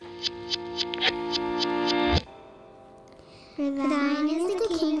For thine is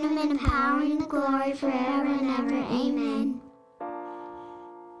the kingdom and the power and the glory forever and ever. Amen.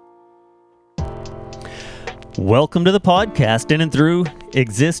 Welcome to the podcast. In and Through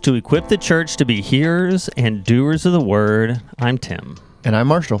exists to equip the church to be hearers and doers of the word. I'm Tim. And I'm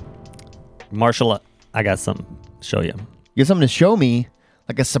Marshall. Marshall, I got something to show you. You got something to show me?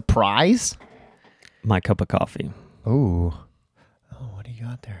 Like a surprise? My cup of coffee. Oh, what do you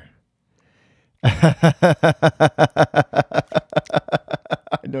got there? I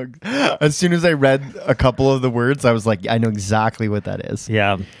know. As soon as I read a couple of the words, I was like, I know exactly what that is.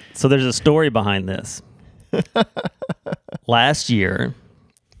 Yeah. So there's a story behind this. Last year,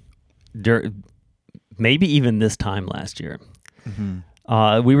 maybe even this time last year,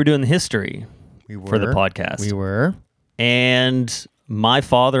 we were doing history for the podcast. We were. And my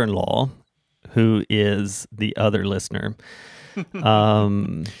father-in-law, who is the other listener,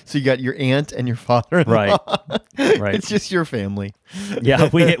 so you got your aunt and your father-in-law. Right. It's just your family. Yeah,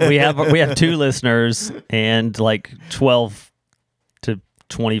 we have two listeners, and like 12 to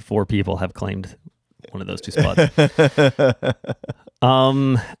 24 people have claimed one of those two spots.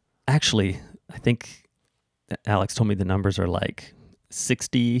 Actually, I think Alex told me the numbers are like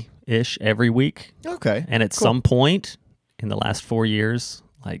 60-ish every week. Okay. And at some point in the last 4 years,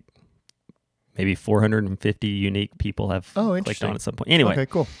 like maybe 450 unique people have clicked on at some point. Anyway. Okay,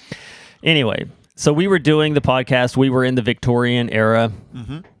 cool. Anyway, so we were doing the podcast. We were in the Victorian era,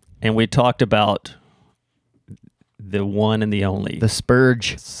 and we talked about the one and the only. The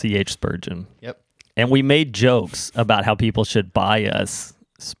Spurge. C.H. Spurgeon. Yep. And we made jokes about how people should buy us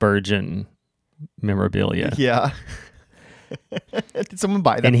Spurgeon memorabilia. Yeah. Did someone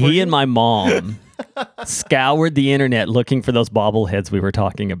buy that? And he and my mom scoured the internet looking for those bobbleheads we were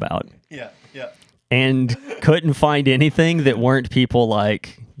talking about. Yeah. And couldn't find anything that weren't people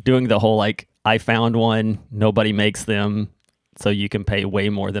like doing the whole like, I found one, nobody makes them, so you can pay way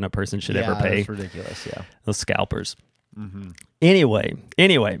more than a person should ever pay. That's ridiculous, yeah. Those scalpers. Anyway,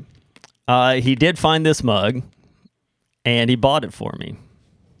 he did find this mug, and he bought it for me.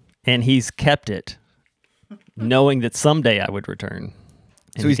 And he's kept it, knowing that someday I would return.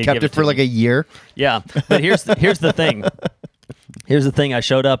 So he's kept it for like a year? Yeah, but here's the thing. Here's the thing. I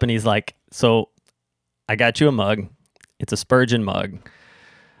showed up, and he's like, so I got you a mug. It's a Spurgeon mug.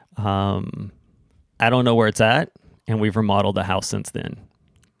 I don't know where it's at, and we've remodeled the house since then.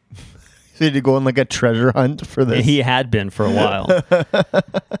 So you had to go on like a treasure hunt for this? He had been for a while.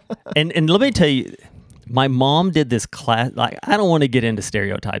 and let me tell you, my mom did this class. Like, I don't want to get into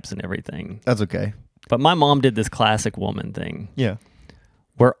stereotypes and everything. That's okay. But my mom did this classic woman thing. Yeah.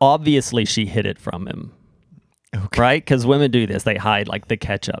 Where obviously she hid it from him. Okay. Right? Because women do this. They hide like the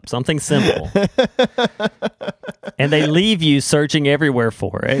ketchup, something simple. And they leave you searching everywhere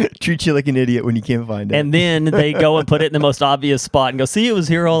for it. Treat you like an idiot when you can't find it. And then they go and put it in the most obvious spot and go, see, it was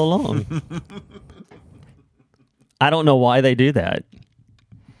here all along. I don't know why they do that.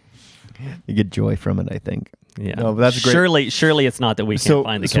 You get joy from it, I think. Yeah. No, but that's great. Surely it's not that we can't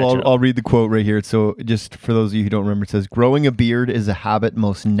find the ketchup. So I'll read the quote right here. So just for those of you who don't remember, it says, growing a beard is a habit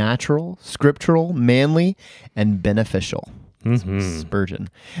most natural, scriptural, manly, and beneficial. Spurgeon.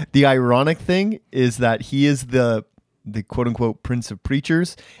 The ironic thing is that he is the quote-unquote prince of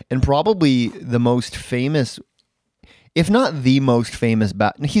preachers and probably the most famous, if not the most famous,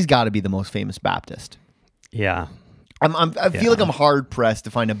 he's got to be the most famous Baptist. Yeah. I feel like I'm hard-pressed to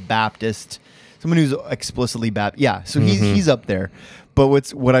find a Baptist, someone who's explicitly Baptist. Yeah, so he's up there.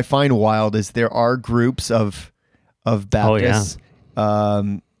 But what I find wild is there are groups of Baptists. Oh,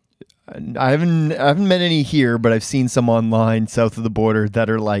 yeah. I haven't met any here, but I've seen some online south of the border that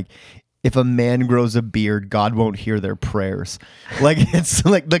are like, if a man grows a beard, God won't hear their prayers. Like it's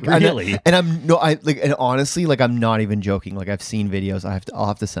like really. And honestly, like I'm not even joking. Like I've seen videos. I'll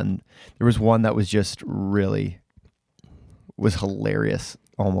have to send. There was one that was just really was hilarious.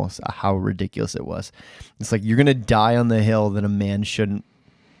 Almost how ridiculous it was. It's like you're gonna die on the hill that a man shouldn't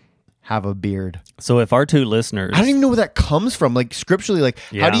have a beard. So if our two listeners, I don't even know where that comes from. Like scripturally, like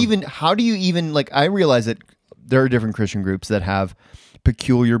how do you even like? I realize that there are different Christian groups that have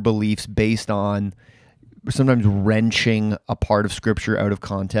peculiar beliefs based on sometimes wrenching a part of scripture out of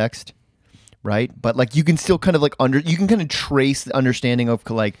context, right? But like you can still kind of like you can kind of trace the understanding of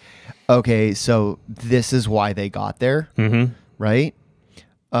like, okay, so this is why they got there, right?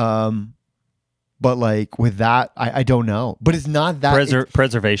 But like with that, I don't know. But it's not that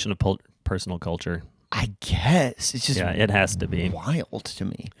preservation of personal culture. I guess it's just it has to be wild to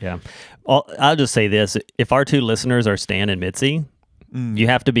me. Yeah, I'll just say this: if our two listeners are Stan and Mitzi, you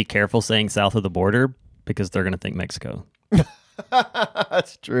have to be careful saying south of the border because they're going to think Mexico.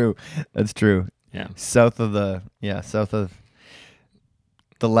 That's true. That's true. Yeah, south of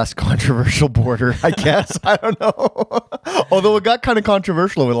the less controversial border, I guess. I don't know. Although it got kind of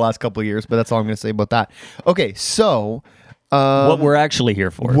controversial over the last couple of years, but that's all I'm going to say about that. Okay, so what we're actually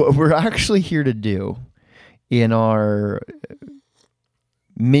here for. What we're actually here to do in our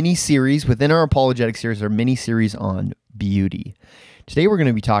mini series within our apologetic series, our mini series on beauty. Today we're going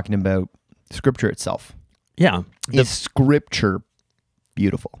to be talking about Scripture itself. Yeah. Is Scripture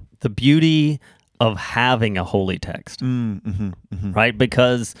beautiful? The beauty of having a holy text, right?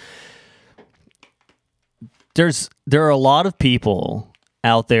 Because there are a lot of people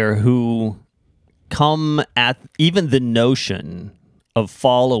out there who come at even the notion of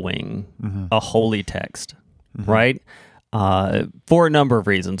following a holy text, right? For a number of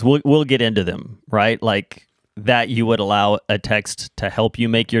reasons. We'll get into them, right? Like that you would allow a text to help you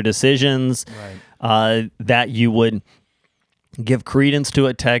make your decisions, that you would give credence to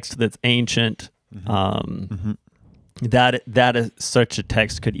a text that's ancient, that such a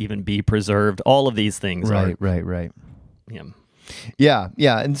text could even be preserved. All of these things, Right. Yeah.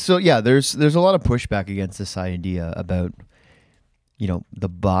 And so there's a lot of pushback against this idea about the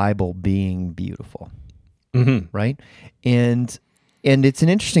Bible being beautiful, right? And it's an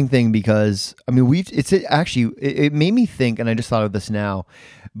interesting thing because it made me think, and I just thought of this now,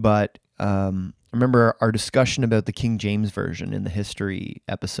 but remember our discussion about the King James Version in the history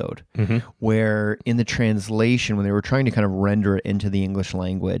episode, where in the translation, when they were trying to kind of render it into the English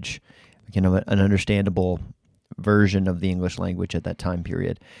language, an understandable version of the English language at that time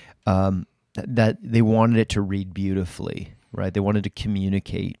period, that they wanted it to read beautifully, right? They wanted to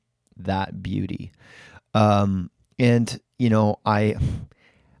communicate that beauty. I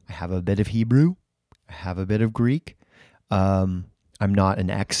have a bit of Hebrew, I have a bit of Greek. I'm not an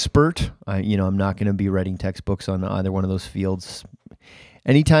expert. I'm not going to be writing textbooks on either one of those fields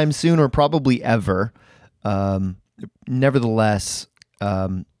anytime soon, or probably ever. Nevertheless,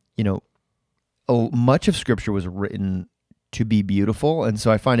 much of Scripture was written to be beautiful, and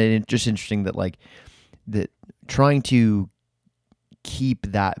so I find it just interesting that that trying to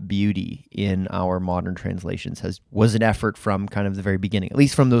keep that beauty in our modern translations was an effort from kind of the very beginning, at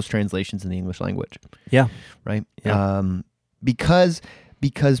least from those translations in the English language. Yeah. Right. Yeah. Because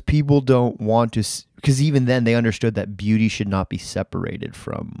people don't want to, because even then they understood that beauty should not be separated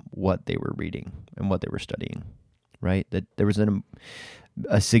from what they were reading and what they were studying, right? That there was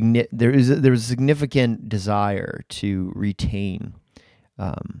a significant desire to retain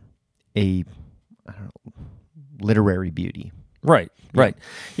literary beauty. Right.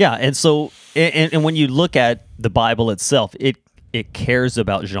 Yeah, and so and when you look at the Bible itself, it cares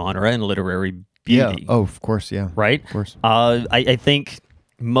about genre and literary beauty. Yeah. Oh, of course. Yeah. Right. Of course. I think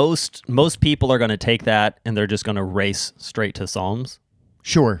most people are going to take that and they're just going to race straight to Psalms.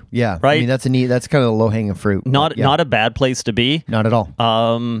 Sure. Yeah. Right. I mean, that's kind of the low hanging fruit. Not a bad place to be. Not at all.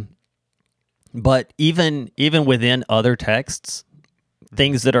 But even within other texts,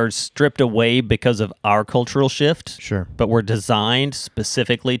 things that are stripped away because of our cultural shift, sure, but were designed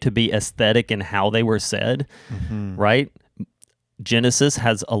specifically to be aesthetic in how they were said, right? Genesis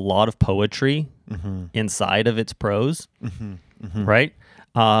has a lot of poetry inside of its prose, right?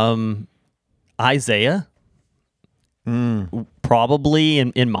 Isaiah, probably,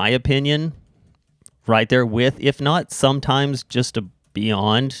 in my opinion, right there with, if not sometimes just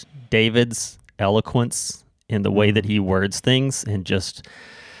beyond David's eloquence in the way that he words things, and just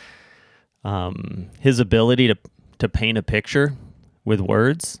his ability to paint a picture with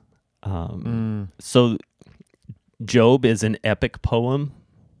words. So Job is an epic poem,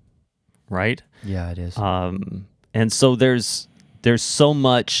 right? Yeah, it is. And so there's so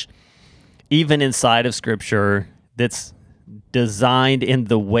much, even inside of Scripture, that's designed in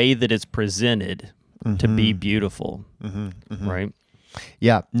the way that it's presented to be beautiful, right?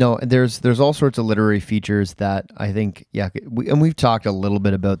 Yeah, no, there's all sorts of literary features that I think, and we've talked a little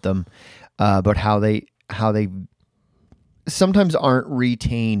bit about them, about how they sometimes aren't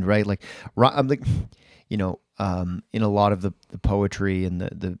retained, right? In a lot of the poetry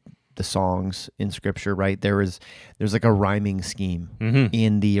and the songs in Scripture, right? There's like a rhyming scheme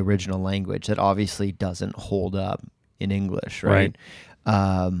in the original language that obviously doesn't hold up in English, right?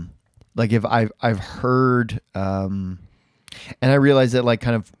 Like if I've heard, and I realize that like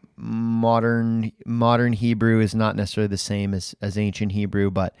kind of modern Hebrew is not necessarily the same as ancient Hebrew,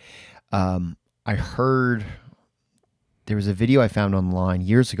 but I heard there was a video I found online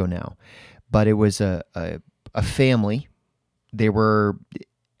years ago now, but it was a family. They were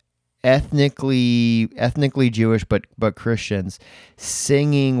ethnically Jewish, but Christians,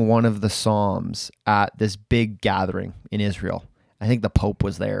 singing one of the Psalms at this big gathering in Israel. I think the Pope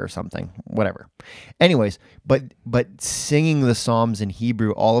was there or something, whatever. Anyways, but singing the Psalms in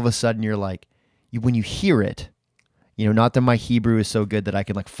Hebrew, all of a sudden you're like, when you hear it, not that my Hebrew is so good that I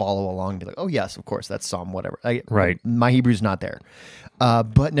can like follow along and be like, oh yes, of course, that's Psalm, whatever. Right. My Hebrew's not there.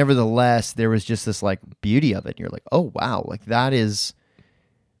 But nevertheless, there was just this like beauty of it. You're like, oh wow, like that is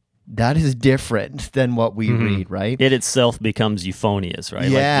different than what we read, right? It itself becomes euphonious, right?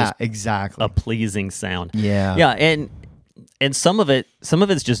 Yeah, like exactly. a pleasing sound. Yeah. Yeah, and some of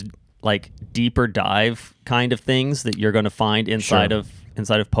it's just like deeper dive kind of things that you're going to find inside of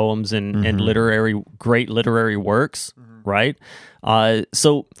poems and great literary works, right?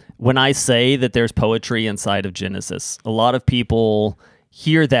 So when I say that there's poetry inside of Genesis, a lot of people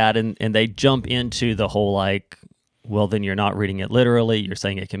hear that and they jump into the whole like, well, then you're not reading it literally. You're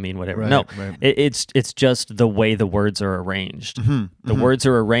saying it can mean whatever. No, it's just the way the words are arranged. The words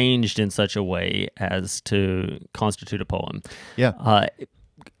are arranged in such a way as to constitute a poem. Yeah.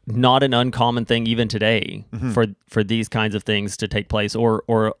 Not an uncommon thing even today for these kinds of things to take place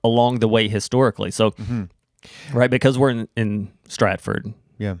or along the way historically. So, right, because we're in Stratford,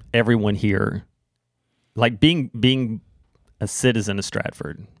 everyone here, like being a citizen of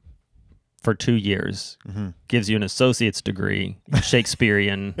Stratford for 2 years gives you an associate's degree in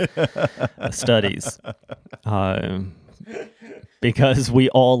Shakespearean studies. Because we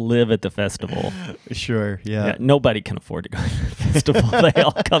all live at the festival. Sure, yeah. Nobody can afford to go to the festival. They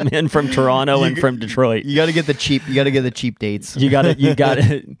all come in from Toronto and from Detroit. You got to get the cheap dates. You got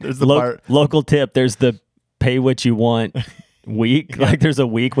it. There's the part. Local tip. There's the pay what you want week. Like there's a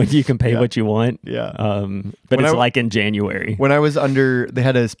week when you can pay what you want. Yeah. But it's like in January. When I was they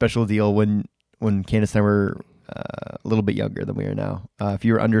had a special deal when Candace and I were a little bit younger than we are now. If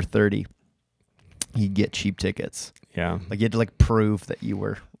you were under 30, you'd get cheap tickets. Yeah. Like you had to like prove that you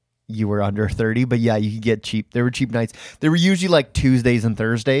were under 30, but yeah, you could get cheap. There were cheap nights. They were usually like Tuesdays and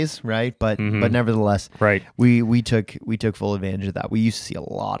Thursdays, right? But nevertheless, right. We took full advantage of that. We used to see a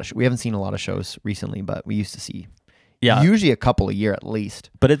lot of we haven't seen a lot of shows recently, but we used to see usually a couple a year at least.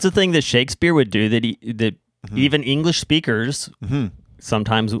 But it's a thing that Shakespeare would do that even English speakers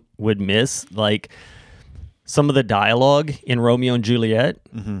sometimes would miss, like some of the dialogue in Romeo and Juliet.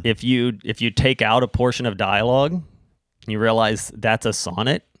 If you take out a portion of dialogue, you realize that's a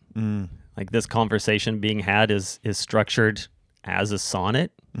sonnet. Like this conversation being had is structured as a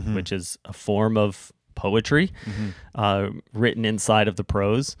sonnet, which is a form of poetry written inside of the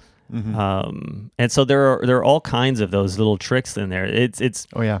prose. And so there are all kinds of those little tricks in there. It's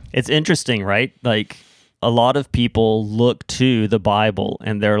interesting, right? Like a lot of people look to the Bible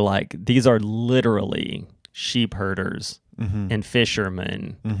and they're like, these are literally sheep herders and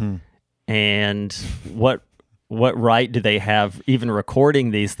fishermen, and what right do they have even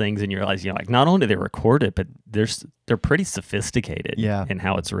recording these things? And you realize, like, not only do they record it, but they're pretty sophisticated in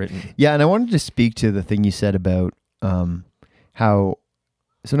how it's written. Yeah, and I wanted to speak to the thing you said about how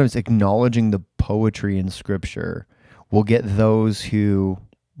sometimes acknowledging the poetry in Scripture will get those who,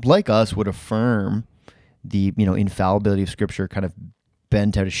 like us, would affirm the infallibility of Scripture kind of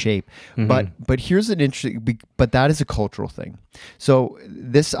bent out of shape. But here's an interesting, but that is a cultural thing. So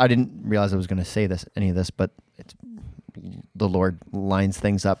this, I didn't realize I was going to say any of this, but the Lord lines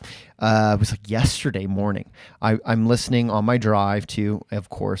things up. It was like yesterday morning. I'm listening on my drive to, of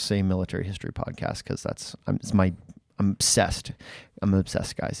course, a military history podcast because I'm obsessed. I'm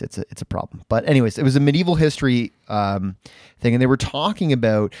obsessed, guys. It's a problem. But anyways, it was a medieval history thing, and they were talking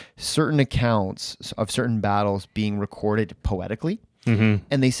about certain accounts of certain battles being recorded poetically. And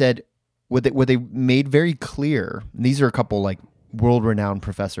they said what they made very clear. These are a couple like world-renowned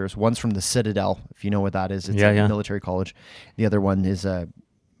professors. One's from the Citadel, if you know what that is. It's a military college. The other one is a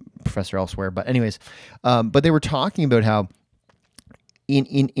professor elsewhere. But anyways, but they were talking about how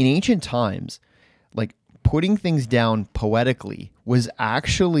in ancient times, like putting things down poetically was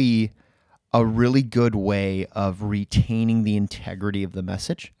actually a really good way of retaining the integrity of the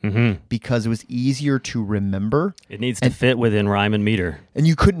message because it was easier to remember. It needs to fit within rhyme and meter. And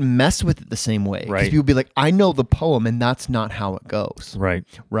you couldn't mess with it the same way. Right. Because people would be like, I know the poem and that's not how it goes. Right.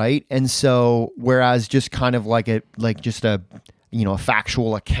 Right. And so, whereas just kind of like a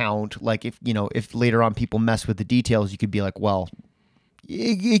factual account, like if later on people mess with the details, you could be like, well,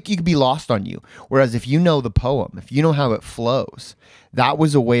 it could be lost on you. Whereas if you know the poem, if you know how it flows, that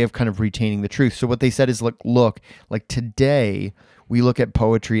was a way of kind of retaining the truth. So what they said is, look, like today we look at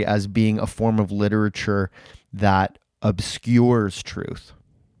poetry as being a form of literature that obscures truth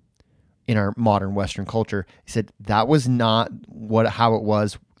in our modern Western culture. He said that was not how it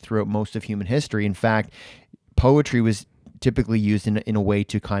was throughout most of human history. In fact, poetry was typically used in a way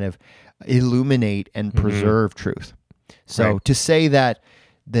to kind of illuminate and preserve truth. So Right. to say that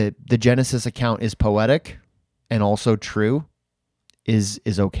the Genesis account is poetic and also true is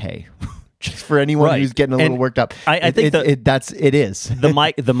okay. Just for anyone Right. who's getting a little And worked up. I think it is.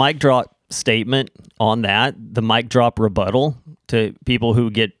 the mic drop statement on that, the mic drop rebuttal to people who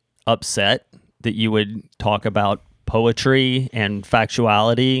get upset that you would talk about poetry and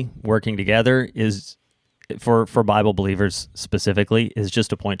factuality working together is for Bible believers specifically is just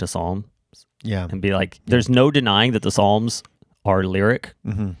to point to Psalm Yeah. and be like, there's no denying that the Psalms are lyric.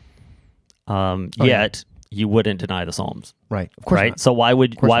 Yet you wouldn't deny the Psalms, Right. Of course right? not. So why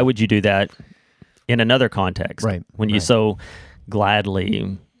would not. you do that in another context? Right, When you right. so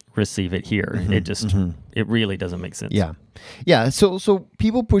gladly receive it here, it just it really doesn't make sense. Yeah. Yeah. So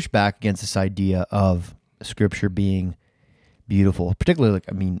people push back against this idea of Scripture being beautiful, particularly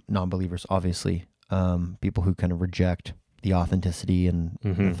non-believers, obviously, people who kind of reject the authenticity and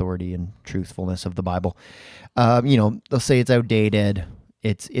authority and truthfulness of the Bible. They'll say it's outdated.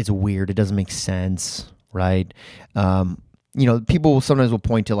 It's weird. It doesn't make sense. Right. People sometimes will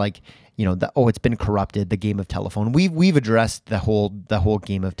point to it's been corrupted, the game of telephone. We've addressed the whole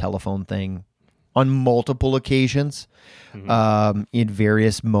game of telephone thing on multiple occasions, in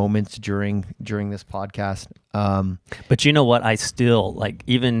various moments during this podcast. But you know what? I still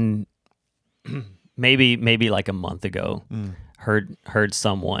even maybe like a month ago heard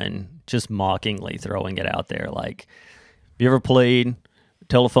someone just mockingly throwing it out there. Like, have you ever played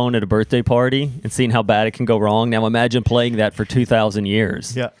telephone at a birthday party and seen how bad it can go wrong? Now imagine playing that for 2,000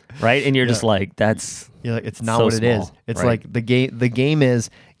 years. Yeah. Right? And you're just like, that's it's not so what it is. small, It's right? like the game is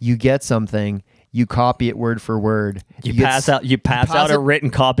you get something, you copy it word for word. You pass out a written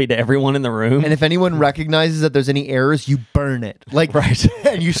copy to everyone in the room. And if anyone recognizes that there's any errors, you burn it. Right.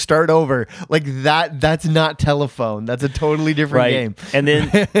 And you start over. Like that's not telephone. That's a totally different game. And then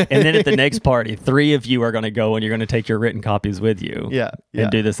at the next party, 3 of you are going to go and you're going to take your written copies with you. Yeah.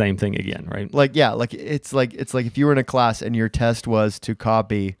 And do the same thing again, right? It's like if you were in a class and your test was to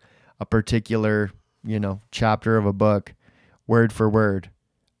copy a particular, chapter of a book word for word,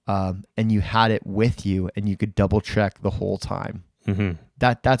 and you had it with you and you could double check the whole time.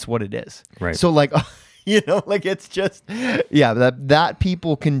 That's what it is. Right. So it's just, that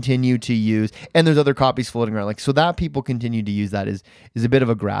people continue to use, and there's other copies floating around. So that people continue to use that is a bit of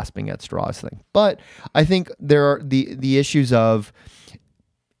a grasping at straws thing. But I think there are the issues of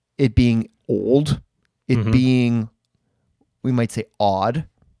it being old, it being, we might say, odd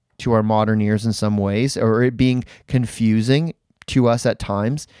to our modern ears in some ways, or it being confusing to us at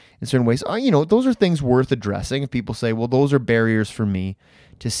times in certain ways. Those are things worth addressing. If people say, well, those are barriers for me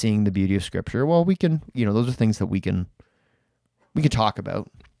to seeing the beauty of Scripture, well, we can, those are things that we can talk about.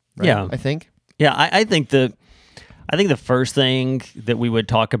 Right? Yeah. I think. Yeah, I think the first thing that we would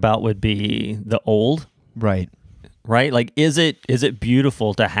talk about would be the old. Right. Right? Like, is it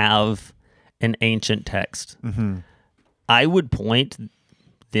beautiful to have an ancient text? I would point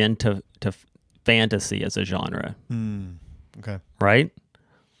then to fantasy as a genre. Okay. Right?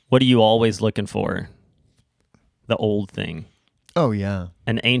 What are you always looking for? The old thing. Oh, yeah.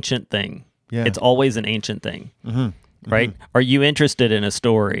 An ancient thing. Yeah. It's always an ancient thing. Right? Are you interested in a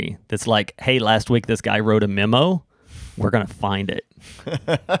story that's like, hey, last week this guy wrote a memo? We're going to find it.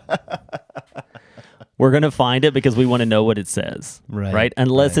 We're going to find it because we want to know what it says. Right?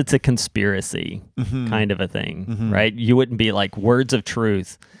 Unless it's a conspiracy kind of a thing. Right? You wouldn't be like words of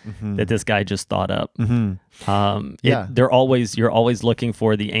truth that this guy just thought up. You're always looking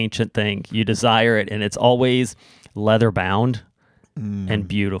for the ancient thing. You desire it, and it's always leather bound and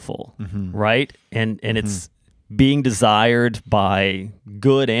beautiful. Right? And it's being desired by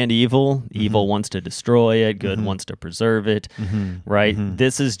good and evil. Evil wants to destroy it. Good wants to preserve it. Right?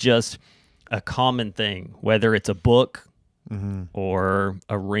 This is just a common thing, whether it's a book or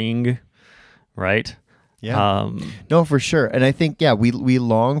a ring, right? Yeah. No, for sure. And I think, we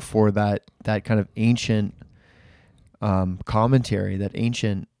long for that kind of ancient commentary, that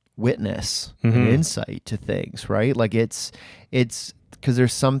ancient witness and insight to things, right? Like it's because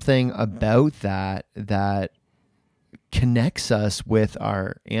there's something about that connects us with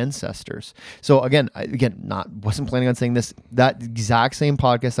our ancestors. So again, wasn't planning on saying this. That exact same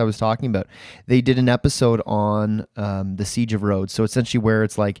podcast I was talking about, they did an episode on the Siege of Rhodes. So essentially, where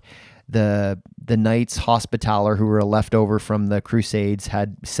it's like the Knights Hospitaller, who were left over from the Crusades,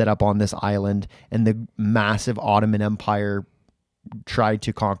 had set up on this island, and the massive Ottoman Empire tried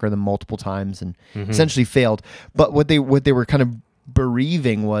to conquer them multiple times and essentially failed. But what they were kind of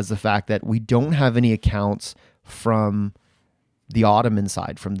bereaving was the fact that we don't have any accounts from the Ottoman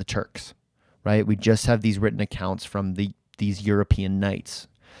side, from the Turks, right? We just have these written accounts from these European knights,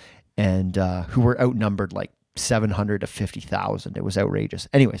 and who were outnumbered like 700 to 50,000. It was outrageous.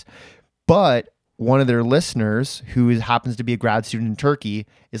 Anyways, but one of their listeners, who happens to be a grad student in Turkey,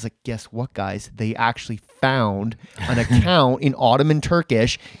 is like, guess what, guys? They actually found an account in Ottoman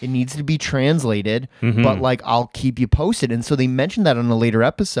Turkish. It needs to be translated, but like, I'll keep you posted. And so they mentioned that on a later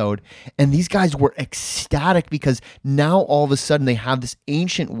episode. And these guys were ecstatic because now all of a sudden they have this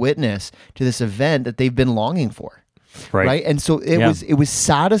ancient witness to this event that they've been longing for. Right. And so it was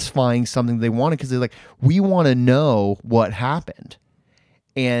satisfying something they wanted, because they're like, we want to know what happened.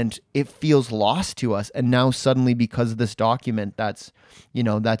 And it feels lost to us. And now suddenly, because of this document that's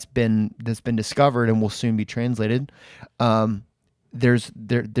been discovered and will soon be translated, there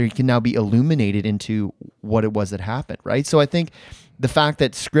can now be illuminated into what it was that happened, right? So I think the fact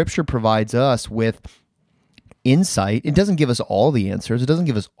that Scripture provides us with insight, it doesn't give us all the answers, it doesn't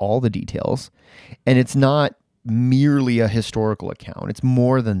give us all the details, and it's not merely a historical account. It's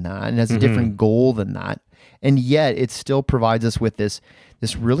more than that, and has a different goal than that. And yet it still provides us with this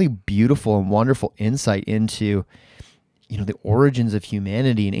really beautiful and wonderful insight into, the origins of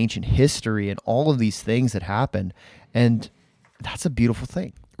humanity and ancient history and all of these things that happened. And that's a beautiful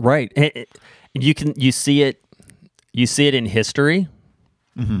thing. Right. You see it in history,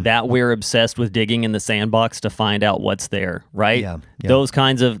 that we're obsessed with digging in the sandbox to find out what's there, right? Yeah. Those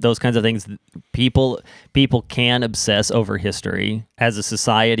kinds of things. People can obsess over history. As a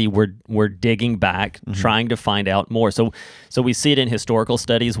society, we're digging back, trying to find out more. So we see it in historical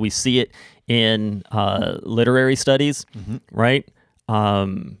studies. We see it in literary studies, right?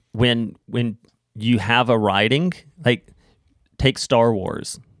 When you have a writing, like take Star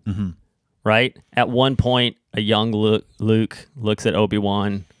Wars, right? At one point, a young Luke looks at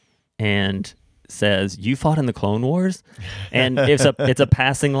Obi-Wan and says, "You fought in the Clone Wars?" And it's a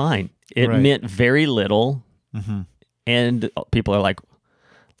passing line. It meant very little, and people are like,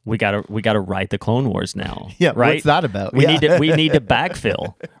 "We gotta write the Clone Wars now." Yeah, right? What's that about? We need to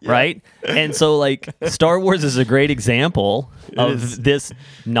backfill, right? And so, like, Star Wars is a great example of this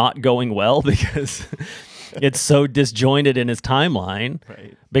not going well, because it's so disjointed in its timeline,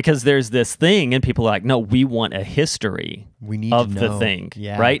 because there's this thing and people are like, no, we want a history of the thing,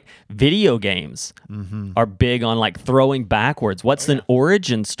 right? Video games are big on like throwing backwards. What's an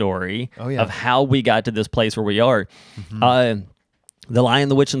origin story of how we got to this place where we are? The Lion,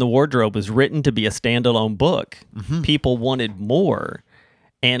 the Witch, and the Wardrobe was written to be a standalone book. People wanted more.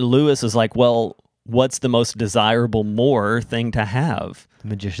 And Lewis is like, well, what's the most desirable more thing to have? The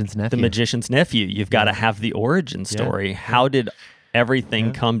Magician's Nephew. The Magician's Nephew. You've got to have the origin story. How did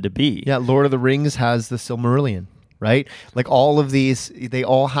everything come to be? Yeah, Lord of the Rings has the Silmarillion, right? Like all of these, they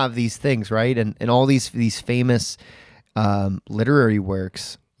all have these things, right? And all these famous literary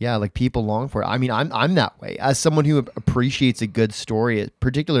works, like people long for it. I mean, I'm that way. As someone who appreciates a good story,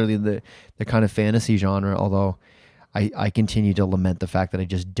 particularly the kind of fantasy genre, although I continue to lament the fact that I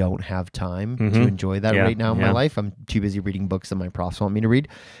just don't have time to enjoy that right now in my life. I'm too busy reading books that my profs want me to read.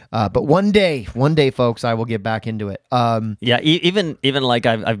 But one day, folks, I will get back into it. Even like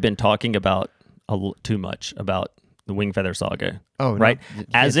I've been talking about too much about the Wingfeather Saga. Oh, right. No,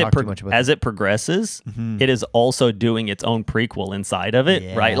 as it progresses, it is also doing its own prequel inside of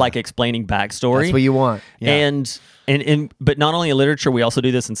it, right? Like explaining backstory. That's what you want. Yeah. And but not only in literature, we also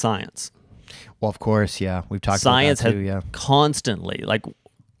do this in science. Well, of course, we've talked science about that too, has constantly, like,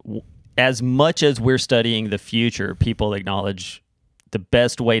 as much as we're studying the future, people acknowledge the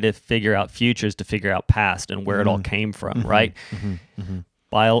best way to figure out future is to figure out past and where it all came from, right?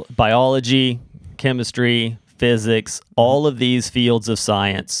 Biology, chemistry, physics, all of these fields of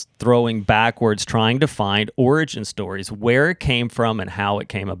science throwing backwards, trying to find origin stories, where it came from and how it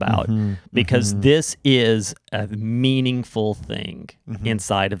came about. Because this is a meaningful thing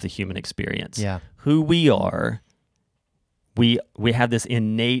inside of the human experience. Yeah. Who we are, we have this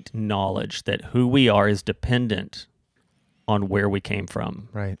innate knowledge that who we are is dependent on where we came from.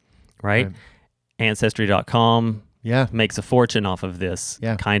 Right? Ancestry.com makes a fortune off of this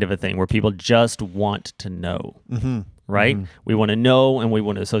kind of a thing where people just want to know, right? We want to know and we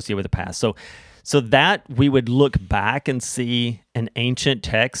want to associate with the past. So that we would look back and see an ancient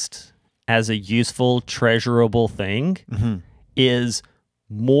text as a useful, treasurable thing is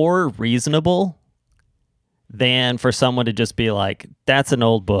more reasonable than for someone to just be like, that's an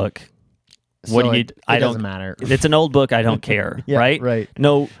old book. What do you? It doesn't matter. It's an old book. I don't care. Right? Right.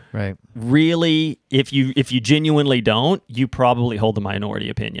 No. Right. Really, if you genuinely don't, you probably hold the minority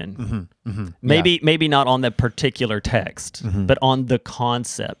opinion. Maybe not on the particular text, but on the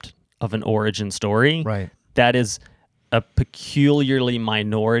concept of an origin story. Right. That is a peculiarly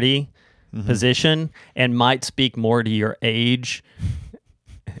minority position and might speak more to your age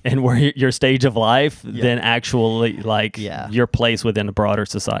and where your stage of life than actually like your place within a broader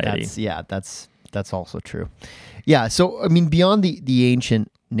society. That's also true. Yeah. So, I mean, beyond the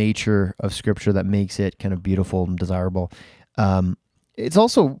ancient nature of Scripture that makes it kind of beautiful and desirable, it's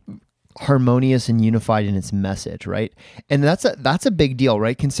also harmonious and unified in its message, right? And that's a big deal,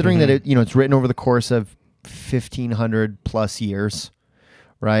 right? Considering that it's written over the course of 1,500 plus years,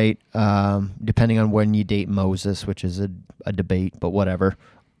 right? Depending on when you date Moses, which is a debate, but whatever.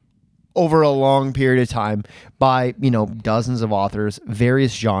 Over a long period of time by, dozens of authors,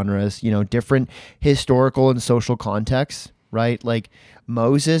 various genres, different historical and social contexts, right? Like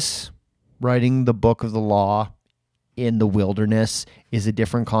Moses writing the book of the law in the wilderness is a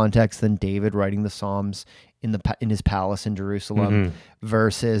different context than David writing the Psalms in his palace in Jerusalem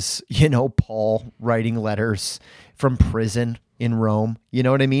versus, Paul writing letters from prison in Rome. You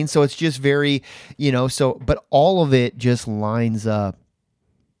know what I mean? So it's just very, but all of it just lines up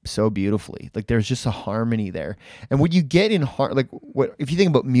so beautifully. Like there's just a harmony there. And what you get in if you think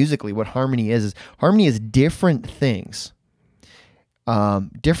about musically, what harmony is different things. Like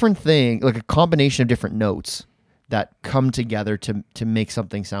a combination of different notes that come together to make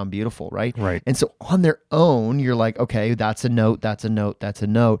something sound beautiful, right? Right. And so on their own, you're like, okay, that's a note, that's a note, that's a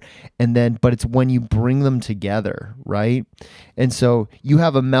note. And then, but it's when you bring them together, right? And so you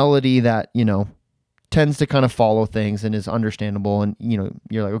have a melody that, tends to kind of follow things and is understandable. And,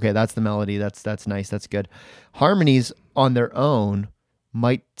 you're like, okay, that's the melody. That's nice. That's good. Harmonies on their own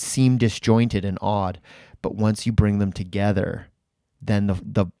might seem disjointed and odd, but once you bring them together, then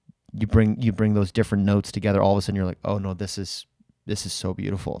you bring those different notes together. All of a sudden you're like, oh no, this is so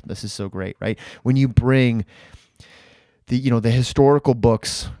beautiful. This is so great. Right. When you bring the historical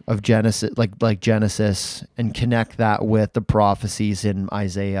books of Genesis, like Genesis, and connect that with the prophecies in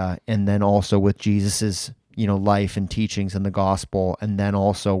Isaiah, and then also with Jesus's, life and teachings in the gospel, and then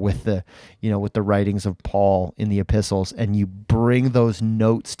also with the writings of Paul in the epistles, and you bring those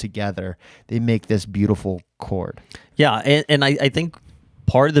notes together, they make this beautiful chord. Yeah. And I think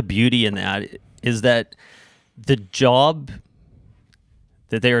part of the beauty in that is that the job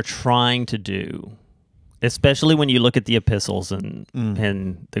that they are trying to do, especially when you look at the epistles and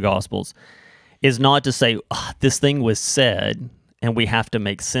the gospels, is not to say, this thing was said and we have to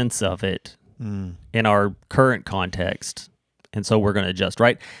make sense of it in our current context, and so we're going to adjust,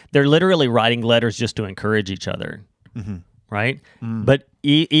 right? They're literally writing letters just to encourage each other, right? But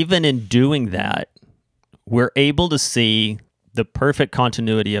even in doing that, we're able to see the perfect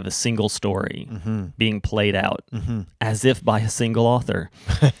continuity of a single story being played out as if by a single author,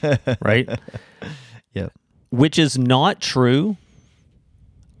 right? Yeah. Which is not true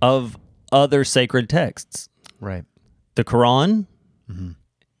of other sacred texts. Right. The Quran,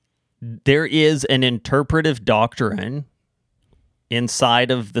 there is an interpretive doctrine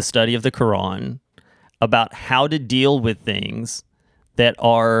inside of the study of the Quran about how to deal with things that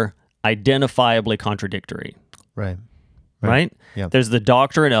are identifiably contradictory. Right. Right? Yeah. There's the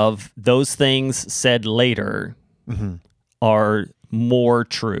doctrine of those things said later are more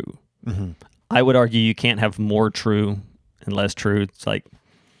true. I would argue you can't have more true and less true. It's like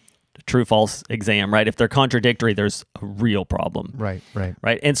the true-false exam, right? If they're contradictory, there's a real problem. Right.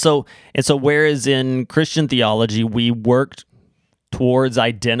 And so whereas in Christian theology, we worked towards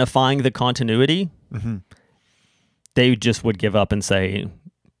identifying the continuity, they just would give up and say,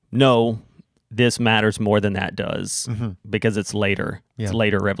 no, this matters more than that does because it's later. Yeah. It's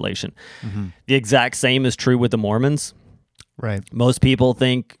later revelation. The exact same is true with the Mormons. Right. Most people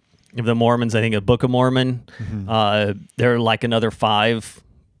think of the Mormons, I think a Book of Mormon. There are like another 5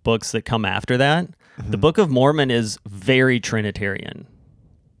 books that come after that. The Book of Mormon is very Trinitarian.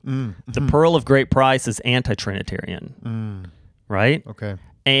 The Pearl of Great Price is anti-Trinitarian. Right? Okay.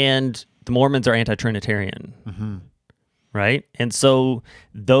 And the Mormons are anti-Trinitarian. Right? And so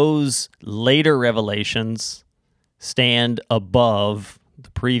those later revelations stand above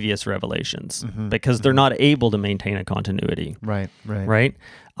the previous revelations because they're not able to maintain a continuity. Right.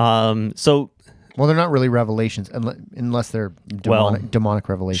 Well, they're not really revelations unless they're demonic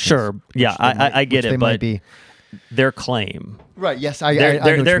revelations. Sure. Yeah, I get it, but be. Their claim. Right, yes, I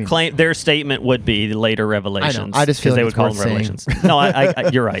know their claim, their statement would be the later revelations. I know. I just feel like they would call them revelations. No,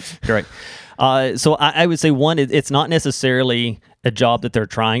 you're right. You're right. So I would say, one, it's not necessarily a job that they're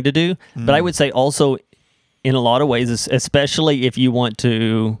trying to do, but I would say also, in a lot of ways, especially if you want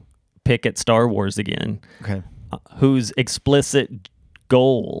to pick at Star Wars again, whose explicit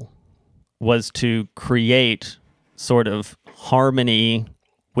goal was to create sort of harmony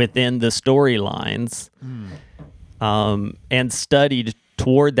within the storylines, and studied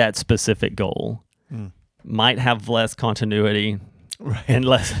toward that specific goal, might have less continuity Right. and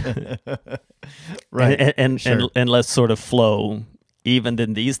less Right. and less sort of flow even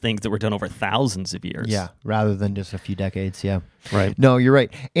than these things that were done over thousands of years. Yeah, rather than just a few decades. Yeah. Right. No, you're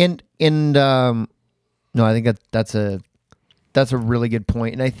right. And no, I think that's a really good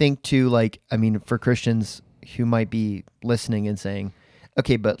point. And I think too, like, I mean, for Christians who might be listening and saying,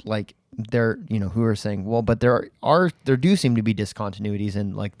 okay, but like they're, who are saying, well, but there do seem to be discontinuities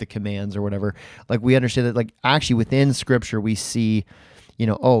in like the commands or whatever. Like we understand that like actually within scripture, we see,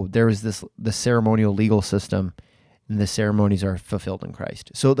 there is the ceremonial legal system and the ceremonies are fulfilled in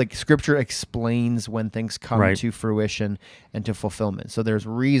Christ. So like scripture explains when things come to fruition and to fulfillment. So there's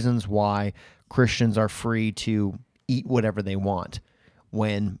reasons why Christians are free to eat whatever they want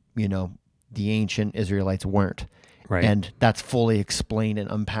when, the ancient Israelites weren't. Right. And that's fully explained and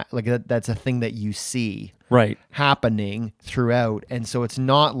unpacked. Like that's a thing that you see happening throughout. And so it's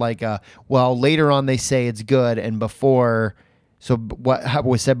not like later on they say it's good and before, so what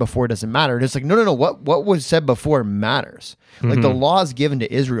was said before doesn't matter. It's like, no. What was said before matters. Mm-hmm. Like the laws given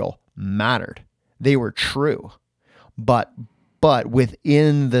to Israel mattered. They were true. But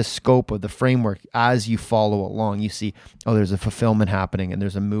within the scope of the framework, as you follow along, you see, there's a fulfillment happening and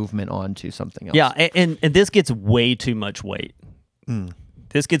there's a movement on to something else. Yeah, and this gets way too much weight.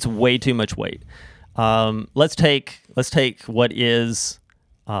 This gets way too much weight. Let's take what is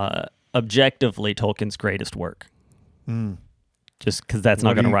objectively Tolkien's greatest work. Just because that's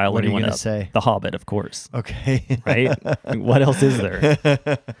not going to rile anyone up. Say? The Hobbit, of course. Okay. Right? What else is there?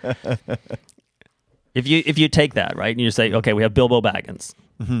 If you take that, right, and you say, okay, we have Bilbo Baggins.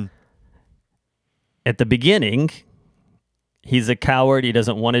 Mm-hmm. At the beginning, he's a coward. He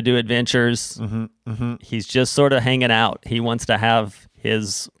doesn't want to do adventures. Mm-hmm. Mm-hmm. He's just sort of hanging out. He wants to have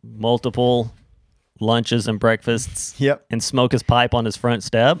his multiple lunches and breakfasts and smoke his pipe on his front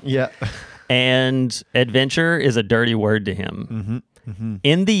step. Yeah. And adventure is a dirty word to him. Mm-hmm. Mm-hmm.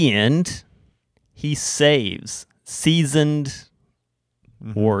 In the end, he saves seasoned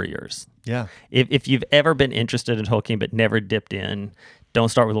warriors. Yeah. If you've ever been interested in Tolkien but never dipped in, don't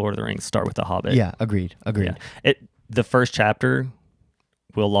start with Lord of the Rings. Start with The Hobbit. Yeah, agreed. Yeah. The first chapter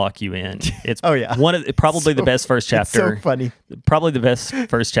will lock you in. It's one of probably the best first chapter. It's so funny. Probably the best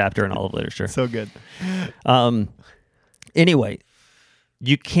first chapter in all of literature. So good. Anyway,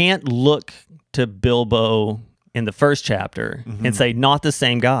 you can't look to Bilbo in the first chapter and say not the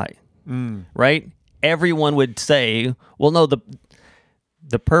same guy, right? Everyone would say, well, no,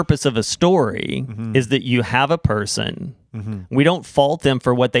 the purpose of a story is that you have a person. We don't fault them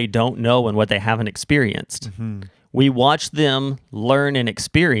for what they don't know and what they haven't experienced. We watch them learn and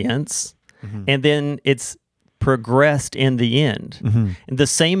experience, and then it's progressed in the end. And the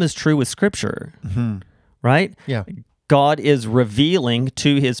same is true with Scripture, right? Yeah. God is revealing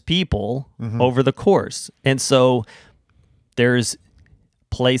to his people over the course. And so there's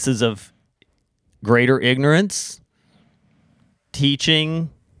places of greater ignorance, teaching,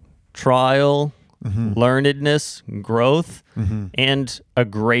 trial, learnedness, growth, and a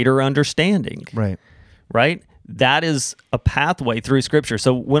greater understanding. Right? That is a pathway through Scripture.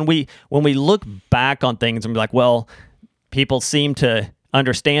 So when we look back on things and be like, well, people seem to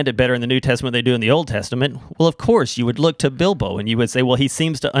understand it better in the New Testament than they do in the Old Testament. Well, of course, you would look to Bilbo and you would say, well, he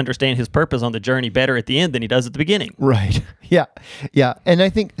seems to understand his purpose on the journey better at the end than he does at the beginning. Right. Yeah. Yeah. And I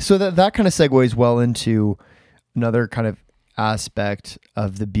think so that kind of segues well into another kind of aspect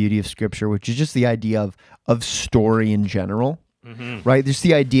of the beauty of Scripture, which is just the idea of story in general, right? There's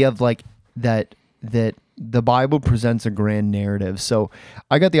the idea of like that the Bible presents a grand narrative. So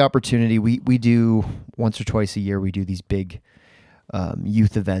I got the opportunity, we do once or twice a year, we do these big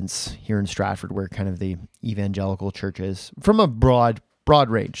youth events here in Stratford where kind of the evangelical churches from a broad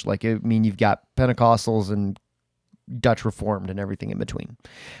range. Like, I mean, you've got Pentecostals and Dutch Reformed and everything in between.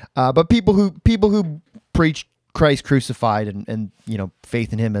 But people who preach Christ crucified and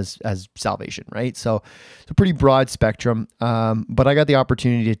faith in him as salvation, right? So it's a pretty broad spectrum. But I got the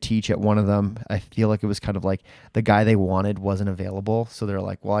opportunity to teach at one of them. I feel like it was kind of like the guy they wanted wasn't available. So they're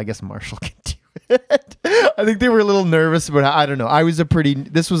like, well, I guess Marshall can do it. I think they were a little nervous, but I don't know.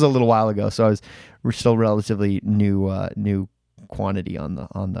 This was a little while ago. So we're still relatively new quantity on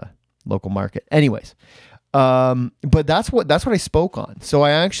the local market. Anyways. But that's what I spoke on. So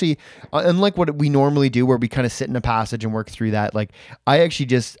I actually, unlike what we normally do where we kind of sit in a passage and work through that, like I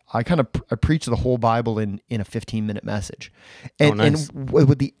preach the whole Bible in a 15-minute message. And, nice. And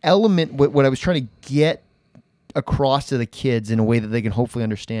with the element, what I was trying to get across to the kids in a way that they can hopefully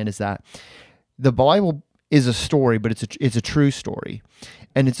understand is that the Bible is a story, but it's a true story.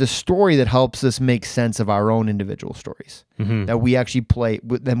 And it's a story that helps us make sense of our own individual stories that we actually play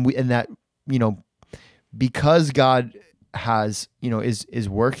with them. And that, because God has, is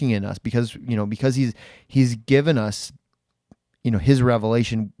working in us because he's given us, his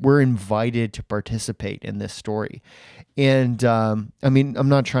revelation. We're invited to participate in this story. And I'm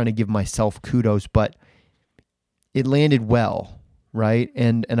not trying to give myself kudos, but it landed well, right?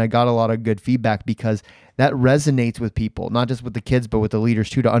 And I got a lot of good feedback because that resonates with people, not just with the kids, but with the leaders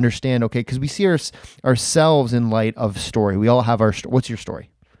too, to understand, okay, because we see ourselves in light of story. We all have what's your story,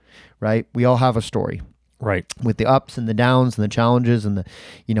 right? We all have a story. Right. With the ups and the downs and the challenges and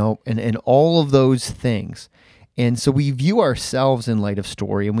and all of those things. And so we view ourselves in light of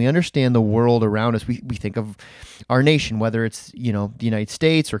story, and we understand the world around us. We think of our nation, whether it's, the United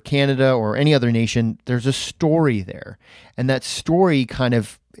States or Canada or any other nation, there's a story there. And that story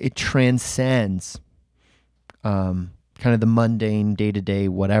it transcends kind of the mundane, day-to-day,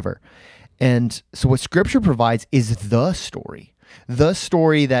 whatever. And so what Scripture provides is the story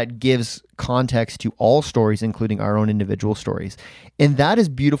that gives context to all stories, including our own individual stories. And that is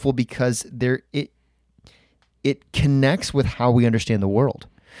beautiful because it connects with how we understand the world,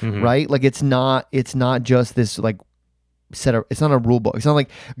 right? Like it's not just this like it's not a rule book. It's not like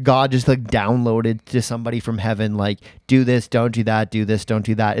God just like downloaded to somebody from heaven, like do this, don't do that, do this, don't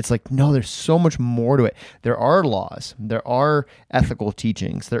do that. It's like, no, there's so much more to it. There are laws, there are ethical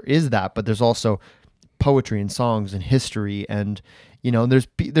teachings, there is that, but there's also poetry and songs and history, and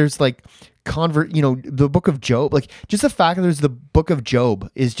there's like the book of Job. Like just the fact that there's the book of Job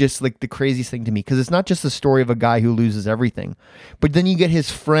is just like the craziest thing to me, because it's not just the story of a guy who loses everything, but then you get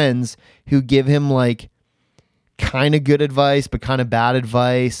his friends who give him like kind of good advice but kind of bad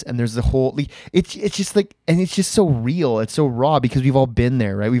advice, and there's the whole it's just like, and it's just so real, it's so raw, because we've all been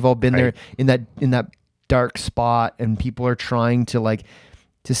there, right? We've all been there in that dark spot, and people are trying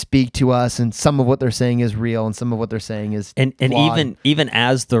to speak to us, and some of what they're saying is real and some of what they're saying is and flawed. even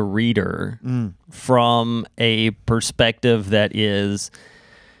as the reader, from a perspective that is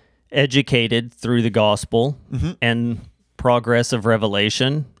educated through the gospel and progress of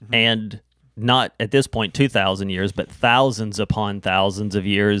revelation, and not at this point 2,000 years, but thousands upon thousands of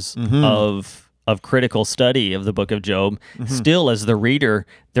years of critical study of the book of Job, still as the reader,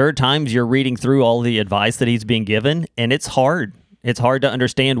 there are times you're reading through all the advice that he's being given, and it's hard. It's hard to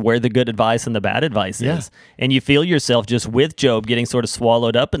understand where the good advice and the bad advice is. And you feel yourself just with Job getting sort of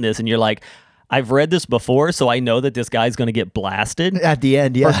swallowed up in this, and you're like, I've read this before, so I know that this guy's going to get blasted at the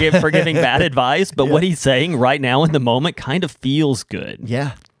end, for giving bad advice, but what he's saying right now in the moment kind of feels good.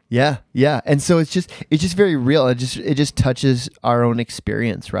 Yeah. And so it's just very real. It just touches our own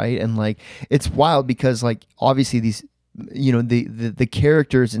experience, right? And like, it's wild because like, obviously these, the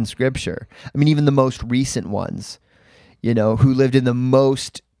characters in Scripture, I mean, even the most recent ones, who lived in the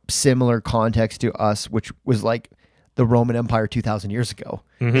most similar context to us, which was like the Roman Empire 2,000 years ago.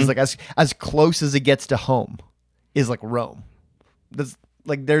 It's like as close as it gets to home is like Rome.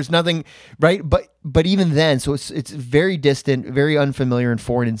 There's nothing, right? But even then, so it's very distant, very unfamiliar and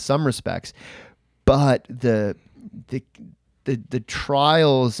foreign in some respects. But the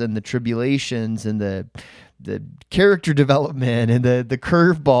trials and the tribulations and the character development and the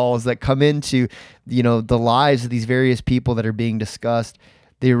curveballs that come into the lives of these various people that are being discussed,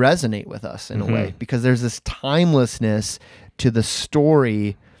 they resonate with us in a way, because there's this timelessness to the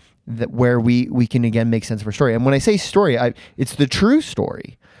story that where we can again make sense of our story. And when I say story, it's the true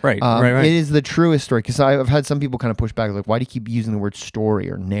story. Right. It is the truest story, because I've had some people kind of push back, like, why do you keep using the word story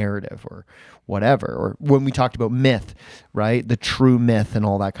or narrative or whatever? Or when we talked about myth, right? The true myth and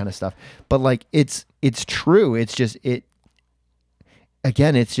all that kind of stuff. But like, it's true. It's just, it's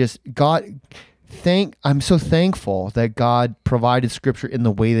just God. I'm so thankful that God provided Scripture in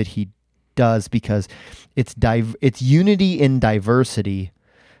the way that He does, because it's unity in diversity.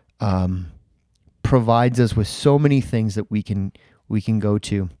 Provides us with so many things that we can go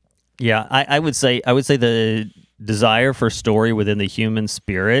to. Yeah, I would say the desire for story within the human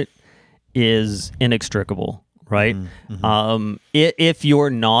spirit is inextricable, right? If you're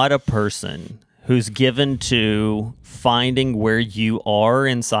not a person who's given to finding where you are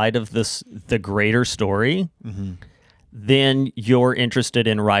inside of the greater story, then you're interested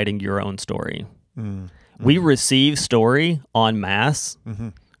in writing your own story. We receive story en masse,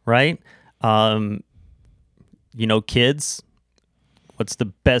 right? Kids, what's the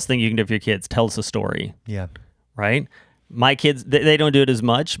best thing you can do for your kids? Tell us a story. Yeah. Right? My kids, they don't do it as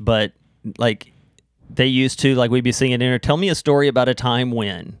much, but like they used to, like we'd be singing dinner, tell me a story about a time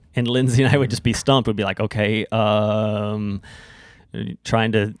when. And Lindsay and I would just be stumped. We'd be like, okay, trying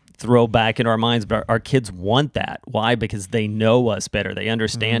to throw back into our minds, but our kids want that. Why? Because they know us better. They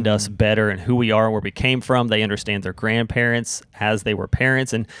understand us better and who we are, where we came from. They understand their grandparents as they were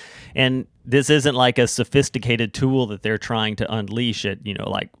parents. And this isn't like a sophisticated tool that they're trying to unleash at,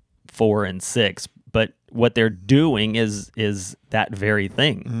 like 4 and 6. But what they're doing is that very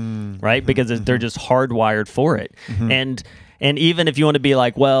thing, right? Because they're just hardwired for it. And even if you want to be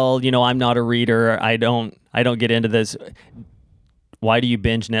like, well, I'm not a reader, I don't get into this. Why do you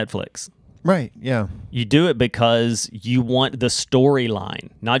binge Netflix? Right, yeah. You do it because you want the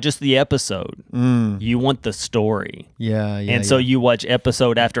storyline, not just the episode. You want the story. Yeah. And so you watch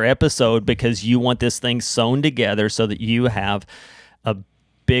episode after episode because you want this thing sewn together so that you have a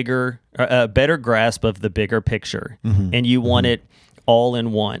better grasp of the bigger picture. And you want it all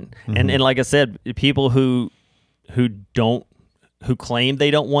in one. And like I said, people who claim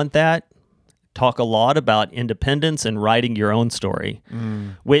they don't want that talk a lot about independence and writing your own story,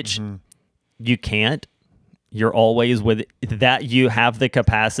 which you can't. You're always with that. You have the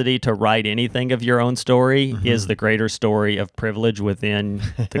capacity to write anything of your own story is the greater story of privilege within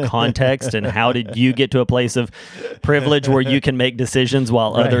the context. And how did you get to a place of privilege where you can make decisions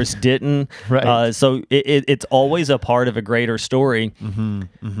while others didn't? Right. So it's always a part of a greater story.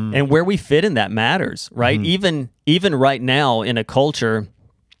 And where we fit in that matters, right? Even right now in a culture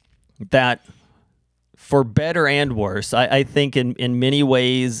that, for better and worse, I think in many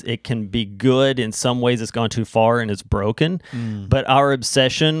ways it can be good. In some ways it's gone too far and it's broken. But our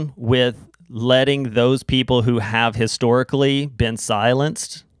obsession with letting those people who have historically been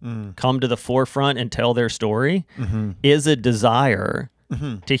silenced come to the forefront and tell their story is a desire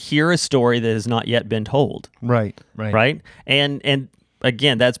to hear a story that has not yet been told. Right? And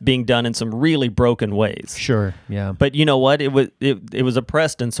again, that's being done in some really broken ways. Sure, yeah. But you know what? It was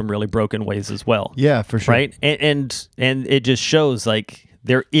oppressed in some really broken ways as well. Yeah, for sure. Right? And it just shows like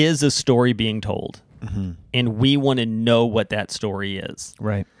there is a story being told, and we want to know what that story is.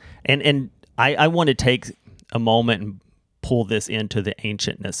 Right. And I want to take a moment and pull this into the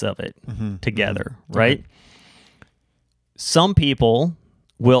ancientness of it together, right? Some people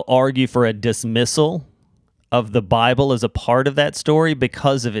will argue for a dismissal of the Bible as a part of that story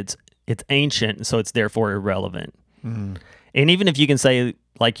because of it's ancient, so it's therefore irrelevant. And even if you can say,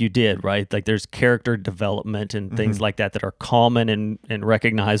 like you did, right, like there's character development and things like that are common and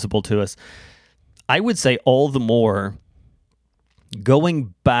recognizable to us, I would say all the more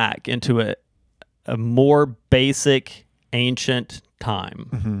going back into a more basic ancient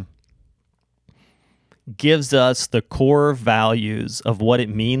time gives us the core values of what it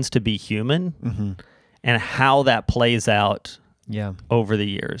means to be human and how that plays out over the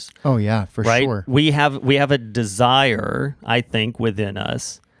years. Oh yeah, for sure. We have a desire, I think, within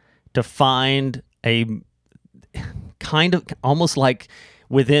us to find a kind of almost like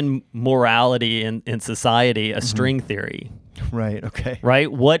within morality in society, a string theory. Right, okay.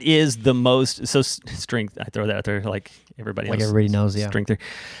 Right? What is the most... So string... I throw that out there like everybody knows. Like everybody knows, yeah. String theory.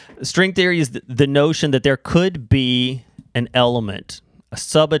 String theory is the notion that there could be an element, a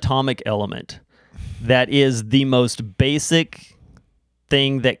subatomic element, that is the most basic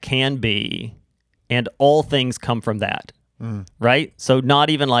thing that can be, and all things come from that, right? So not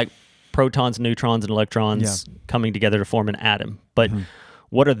even like protons, neutrons, and electrons coming together to form an atom, but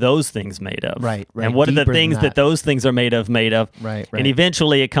what are those things made of? Right. And what are the things that those things are made of? Right. And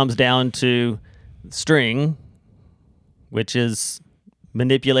eventually it comes down to string, which is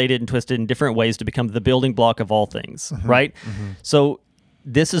manipulated and twisted in different ways to become the building block of all things, right? So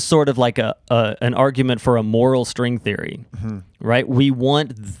this is sort of like an argument for a moral string theory, right? We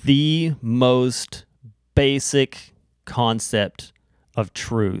want the most basic concept of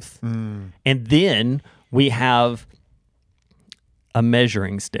truth. And then we have a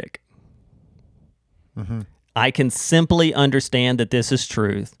measuring stick. I can simply understand that this is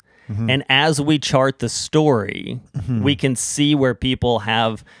truth. And as we chart the story, we can see where people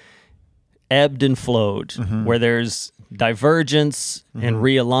have ebbed and flowed, where there's divergence and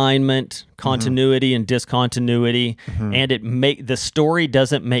realignment, continuity and discontinuity, and the story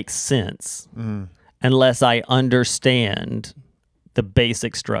doesn't make sense unless I understand the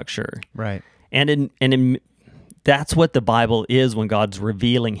basic structure. Right. And that's what the Bible is when God's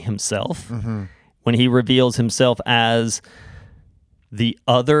revealing himself. When he reveals himself as the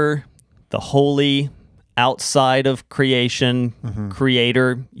other, the holy, outside of creation,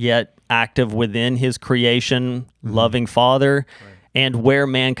 creator, yet active within his creation, loving Father, and where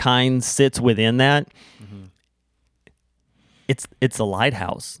mankind sits within that, it's a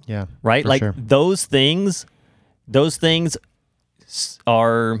lighthouse. Yeah. Right? Like sure. those things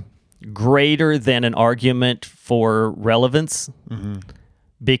are greater than an argument for relevance.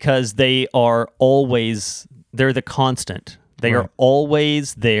 because they're the constant. They Right. are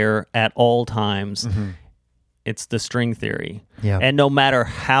always there at all times. It's the string theory. Yeah. And no matter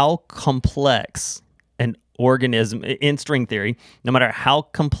how complex an organism, in string theory, no matter how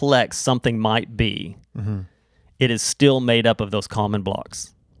complex something might be, it is still made up of those common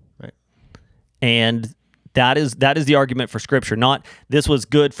blocks. Right. And that is the argument for Scripture. Not this was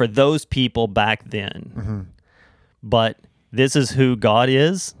good for those people back then, but this is who God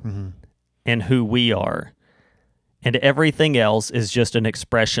is and who we are. And everything else is just an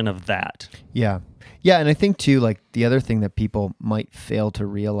expression of that. Yeah. Yeah, and I think too, like the other thing that people might fail to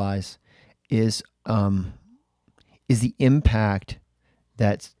realize is the impact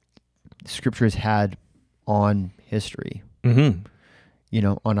that Scripture has had on history. You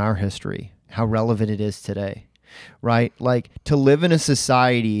know, on our history, how relevant it is today, right? Like to live in a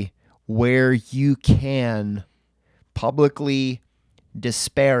society where you can publicly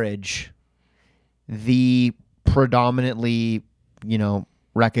disparage the predominantly, you know,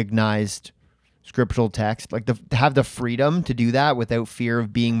 recognized scriptural text, like to have the freedom to do that without fear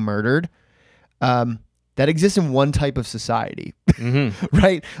of being murdered, that exists in one type of society,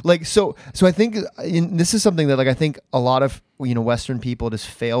 right? Like, so I think this is something that, like, I think a lot of, you know, Western people just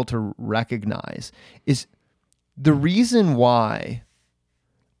fail to recognize is the reason why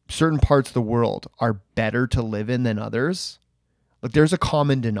certain parts of the world are better to live in than others. Like, there's a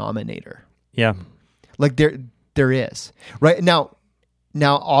common denominator. Yeah. Like there is, right? Now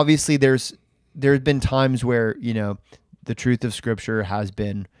obviously there's been times where, you know, the truth of Scripture has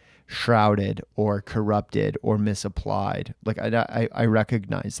been shrouded or corrupted or misapplied. Like I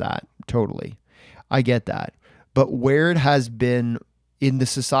recognize that totally. I get that. But where it has been, in the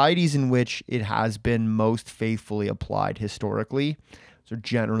societies in which it has been most faithfully applied historically, those are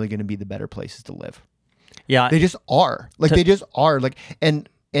generally going to be the better places to live. Yeah. They just are. Like they just are. Like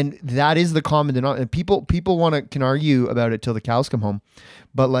and that is the common denominator. People can argue about it till the cows come home,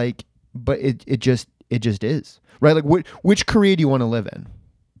 but it just is, right? Like which Korea do you want to live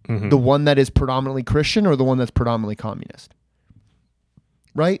in? The one that is predominantly Christian or the one that's predominantly communist?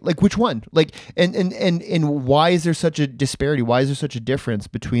 Right? Like which one? Like and why is there such a disparity? Why is there such a difference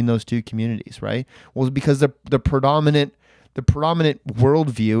between those two communities? Right? Well, it's because the predominant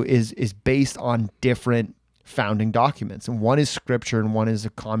worldview is based on different founding documents, and one is Scripture and one is a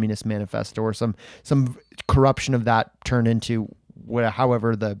communist manifesto or some corruption of that turned into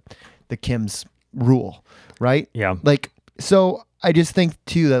however the Kims rule, right? Yeah. Like, so I just think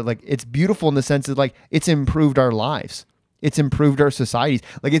too that, like, it's beautiful in the sense that, like, it's improved our lives, it's improved our societies,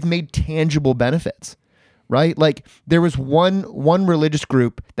 like it's made tangible benefits, right? Like there was one religious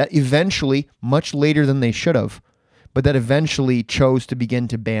group that eventually, much later than they should have, but that eventually chose to begin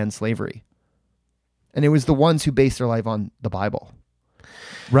to ban slavery. And it was the ones who based their life on the Bible,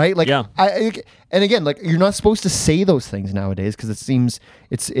 right? Like, yeah. And again, like, you're not supposed to say those things nowadays because it seems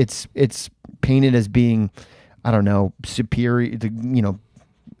it's painted as being, I don't know, superior, you know,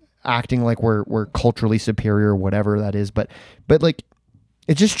 acting like we're culturally superior or whatever that is. But like,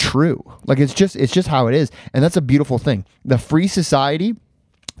 it's just true. Like, it's just how it is. And that's a beautiful thing. The free societies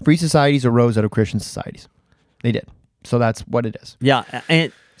arose out of Christian societies. They did. So that's what it is. Yeah.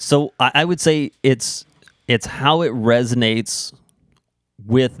 And so I would say it's how it resonates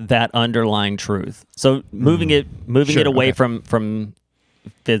with that underlying truth. So moving it away from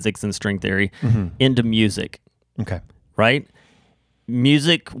physics and string theory into music. Okay. Right?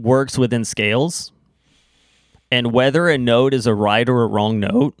 Music works within scales, and whether a note is a right or a wrong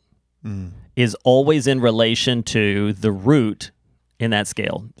note is always in relation to the root in that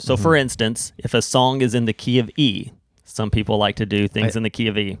scale. So for instance, if a song is in the key of E, some people like to do things in the key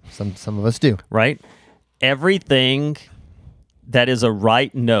of E. Some of us do. Right? Everything that is a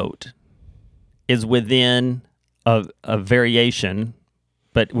right note is within a variation,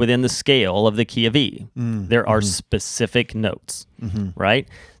 but within the scale of the key of E. There are specific notes, right?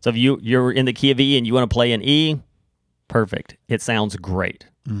 So if you're in the key of E and you want to play an E, perfect. It sounds great.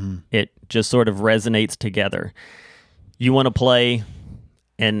 It just sort of resonates together. You want to play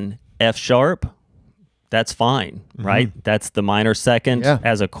an F sharp, that's fine, right? That's the minor second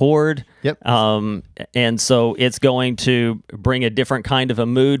as a chord. Yep. And so it's going to bring a different kind of a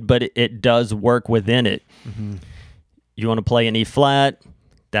mood, but it does work within it. You want to play an E flat,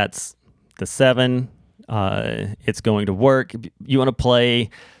 that's the 7. It's going to work. You want to play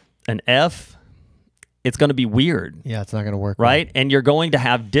an F, it's going to be weird. Yeah, it's not going to work. Right? And you're going to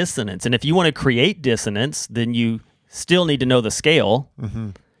have dissonance. And if you want to create dissonance, then you still need to know the scale.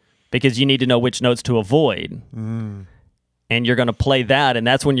 Because you need to know which notes to avoid. And you're going to play that, and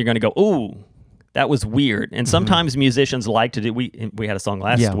that's when you're going to go, ooh, that was weird. And sometimes musicians like to do. We had a song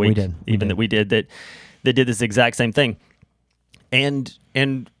last week, we did. that we did that did this exact same thing, and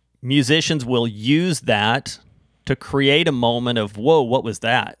musicians will use that to create a moment of, whoa, what was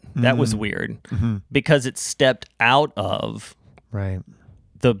that? That was weird, because it stepped out of right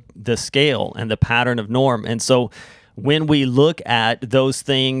the scale and the pattern of norm. And so when we look at those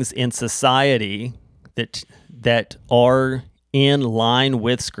things in society that are in line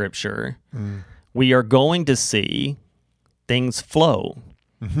with Scripture, we are going to see things flow.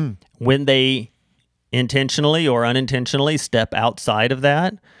 When they intentionally or unintentionally step outside of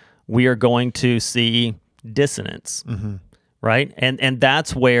that, we are going to see dissonance, right? And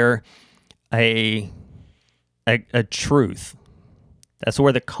that's where a truth, that's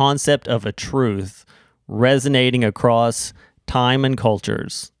where the concept of a truth resonating across time and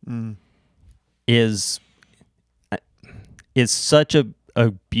cultures is such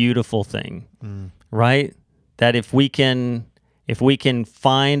a beautiful thing, right? That if we can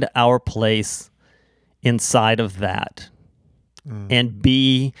find our place inside of that and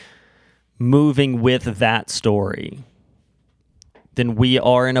be moving with that story, then we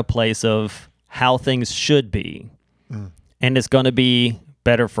are in a place of how things should be. And it's going to be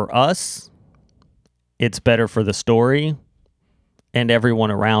better for us. It's better for the story and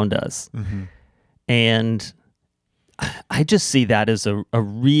everyone around us. And I just see that as a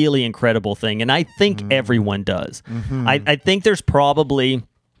really incredible thing. And I think everyone does. I think there's probably,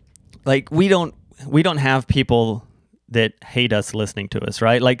 like, we don't have people that hate us listening to us,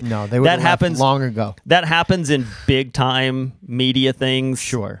 right? Like, no, they would that have happens long ago. That happens in big time media things,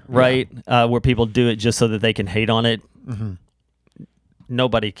 Sure, right? Where people do it just so that they can hate on it.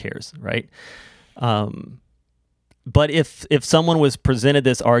 Nobody cares, right? But if someone was presented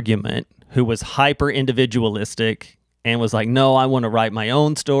this argument who was hyper individualistic and was like, no, I want to write my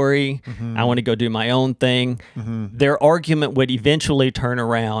own story, I want to go do my own thing, their argument would eventually turn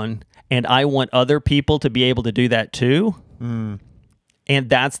around, and I want other people to be able to do that too. And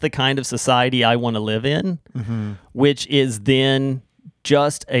that's the kind of society I want to live in, which is then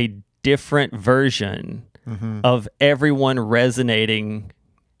just a different version of everyone resonating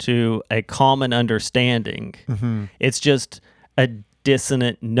to a common understanding. It's just a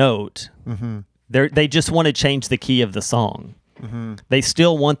dissonant note. They just want to change the key of the song. They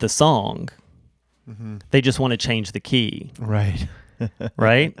still want the song. They just want to change the key. Right.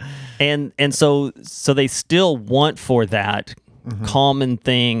 Right? And so they still want for that common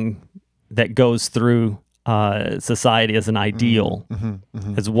thing that goes through society as an ideal,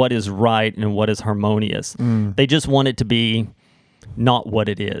 as what is right and what is harmonious. They just want it to be not what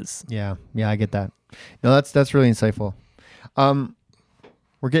it is. Yeah, I get that. No, that's really insightful.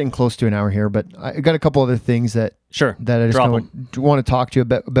 We're getting close to an hour here, but I got a couple other things that I just want to talk to you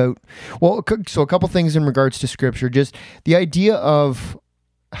about. Well, so a couple things in regards to Scripture, just the idea of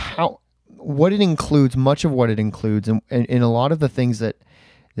what it includes, much of what it includes, and a lot of the things that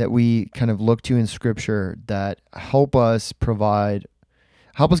we kind of look to in Scripture that help us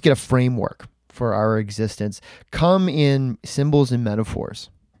get a framework for our existence, come in symbols and metaphors,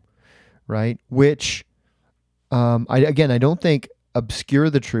 right? Which, I don't think obscure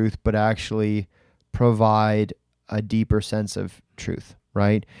the truth, but actually provide a deeper sense of truth,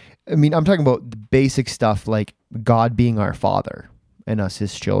 right? I mean, I'm talking about the basic stuff like God being our Father and us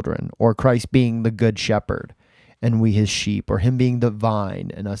his children, or Christ being the good shepherd and we his sheep, or him being the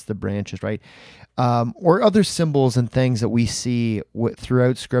vine and us the branches, right? Or other symbols and things that we see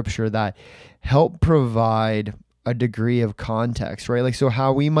throughout Scripture that help provide a degree of context, right? Like, so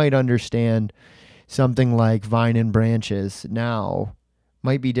how we might understand something like vine and branches now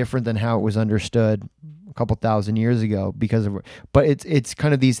might be different than how it was understood a couple thousand years ago but it's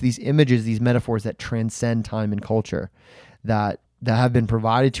kind of these images, these metaphors that transcend time and culture that have been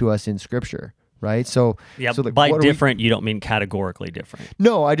provided to us in Scripture, right? So yeah, so like, by different, you don't mean categorically different.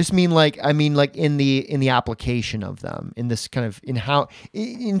 No, I just mean like in the application of them, in this kind of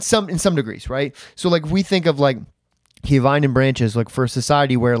in some degrees, right? So like we think of like vine and branches, like for a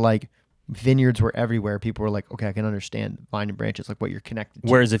society where like vineyards were everywhere, people were like, okay, I can understand vine and branches, like what you're connected to.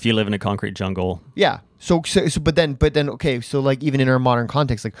 Whereas if you live in a concrete jungle, yeah. So but then okay, so like even in our modern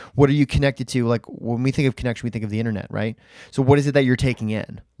context, like what are you connected to? Like when we think of connection, we think of the internet, right? So what is it that you're taking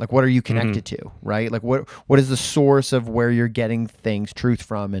in? Like what are you connected to, right? Like what is the source of where you're getting things, truth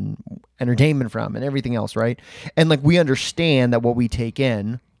from, and entertainment from, and everything else, right? And like we understand that what we take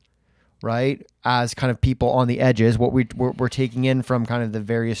in, right, as kind of people on the edges, what we're taking in from kind of the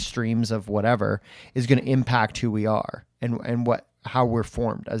various streams of whatever is going to impact who we are and how we're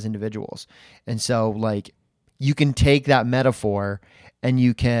formed as individuals. And so like you can take that metaphor and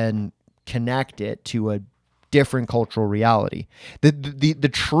you can connect it to a different cultural reality. The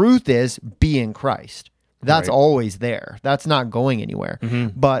truth is be in Christ. That's Right. always there. That's not going anywhere.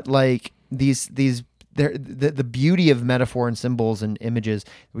 Mm-hmm. But like the beauty of metaphor and symbols and images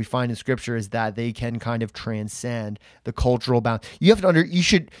that we find in Scripture is that they can kind of transcend the cultural bound. You have to you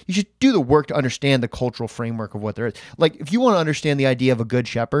should do the work to understand the cultural framework of what there is. Like if you want to understand the idea of a good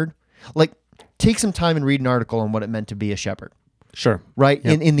shepherd, like take some time and read an article on what it meant to be a shepherd. Sure. Right.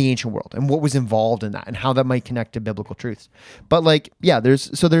 Yep. In the ancient world and what was involved in that and how that might connect to biblical truths. But like, yeah, there's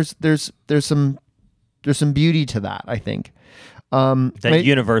some beauty to that, I think. That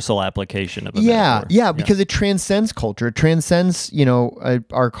universal application of a yeah, metaphor. yeah, because it transcends culture. It transcends,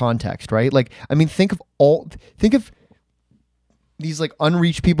 our context, right? Like, I mean, think of these like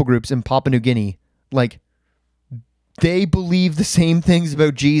unreached people groups in Papua New Guinea. Like, they believe the same things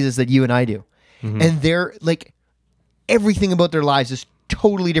about Jesus that you and I do, and they're like, everything about their lives is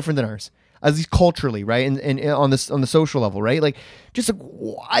totally different than ours, at least culturally, right? And on the social level, right? Like just like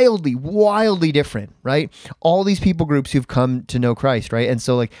wildly different, right? All these people groups who've come to know Christ, right? And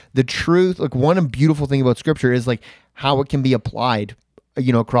so like the truth, like one beautiful thing about Scripture is like how it can be applied,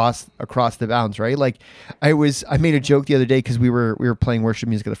 across the bounds, right? Like I made a joke the other day because we were playing worship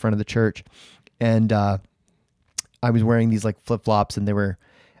music at the front of the church, and I was wearing these like flip flops and they were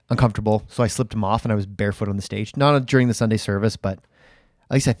uncomfortable, so I slipped them off and I was barefoot on the stage, not during the Sunday service, but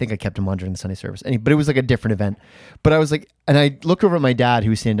at least I think I kept them on during the Sunday service. But it was like a different event. But I was like, and I looked over at my dad who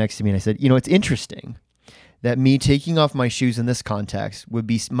was standing next to me and I said, it's interesting that me taking off my shoes in this context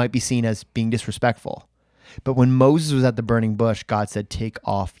might be seen as being disrespectful. But when Moses was at the burning bush, God said, take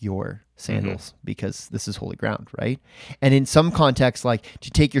off your sandals because this is holy ground, right? And in some contexts, like to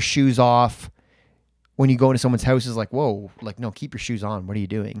take your shoes off when you go into someone's house is like, whoa, like, no, keep your shoes on. What are you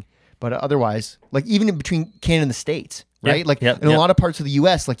doing? But otherwise, like even in between Canada and the States, right? In a lot of parts of the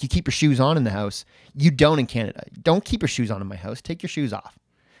U.S., like you keep your shoes on in the house. You don't in Canada. Don't keep your shoes on in my house. Take your shoes off,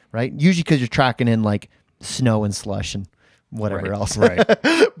 right? Usually because you're tracking in like snow and slush and whatever else. Right.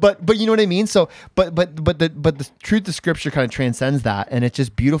 But you know what I mean? So, but the truth of Scripture kind of transcends that, and it's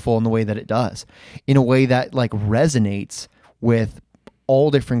just beautiful in the way that it does, in a way that like resonates with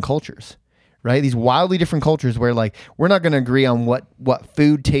all different cultures. Right? These wildly different cultures where like we're not going to agree on what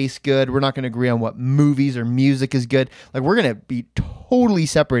food tastes good. We're not going to agree on what movies or music is good. Like we're going to be totally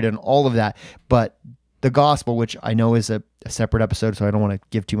separated on all of that. But the gospel, which I know is a separate episode, so I don't want to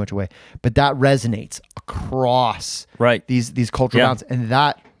give too much away, but that resonates across these cultural bounds, and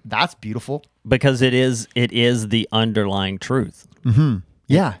that's beautiful because it is the underlying truth. Mm-hmm.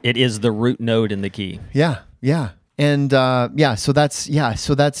 Yeah, it is the root node in the key. Yeah. And so that's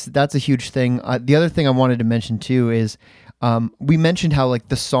a huge thing. The other thing I wanted to mention too is we mentioned how like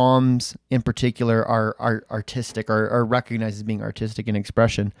the Psalms in particular are artistic, are recognized as being artistic in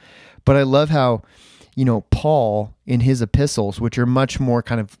expression. But I love how, Paul in his epistles, which are much more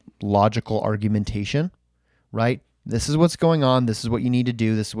kind of logical argumentation, right? This is what's going on. This is what you need to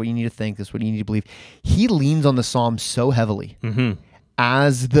do. This is what you need to think. This is what you need to believe. He leans on the Psalms so heavily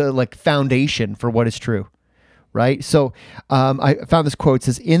as the like foundation for what is true. Right. So I found this quote. It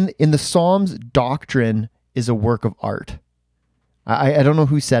says, in the Psalms, doctrine is a work of art. I don't know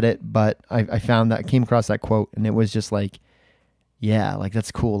who said it, but I came across that quote, and it was just like, yeah, like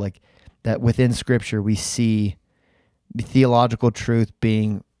that's cool. Like that within Scripture, we see the theological truth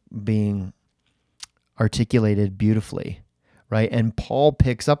being articulated beautifully. Right. And Paul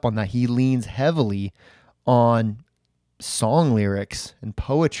picks up on that. He leans heavily on song lyrics and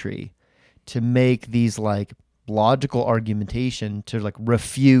poetry to make these like logical argumentation to like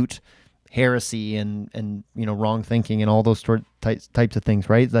refute heresy and wrong thinking and all those types of things,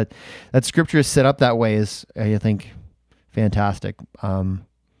 right? That Scripture is set up that way is, I think, fantastic. Yeah.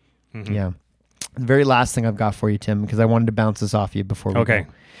 The very last thing I've got for you, Tim, because I wanted to bounce this off you before we go.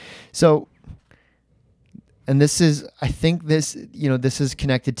 So, and this is, I think this is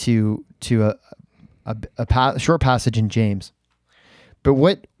connected to a short passage in James. But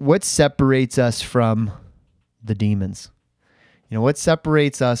what separates us from the demons? What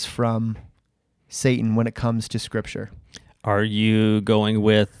separates us from Satan when it comes to Scripture? Are you going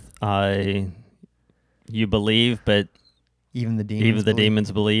with you believe, but even the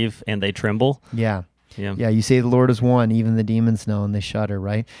demons believe and they tremble? Yeah. You say the Lord is one, even the demons know and they shudder,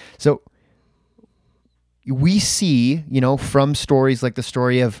 right? So we see, from stories like the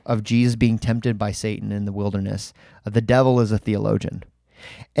story of Jesus being tempted by Satan in the wilderness, the devil is a theologian.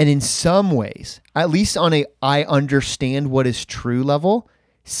 And in some ways, at least on a I understand what is true level,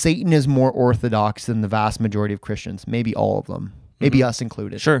 Satan is more orthodox than the vast majority of Christians, maybe all of them, maybe us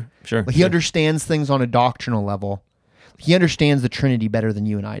included. Sure. He understands things on a doctrinal level. He understands the Trinity better than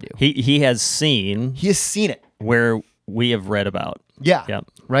you and I do. He has seen He has seen it. where we have read about. Yeah. Yep.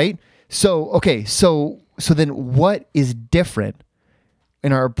 Right? So, okay, so then what is different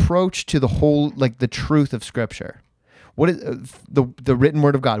in our approach to the whole, like the truth of Scripture? What is the written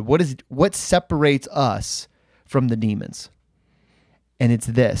word of God? What separates us from the demons? And it's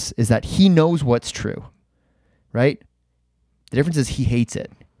this, is that he knows what's true, right? The difference is he hates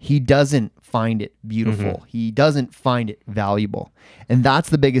it. He doesn't find it beautiful. He doesn't find it valuable. And that's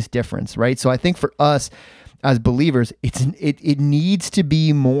the biggest difference, right? So I think for us as believers, it needs to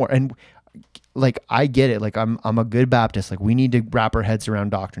be more. And like, I get it. Like, I'm a good Baptist. Like, we need to wrap our heads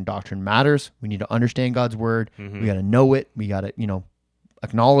around doctrine. Doctrine matters. We need to understand God's word. We got to know it. We got to,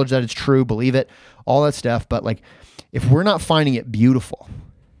 acknowledge that it's true, believe it, all that stuff. But like, if we're not finding it beautiful,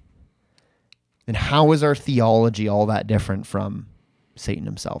 then how is our theology all that different from Satan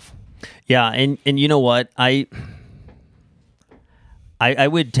himself? Yeah, and you know what? I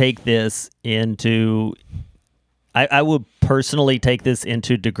would take this into I would personally take this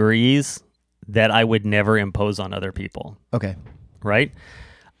into degrees that I would never impose on other people. Okay. Right?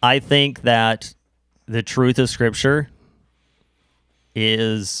 I think that the truth of Scripture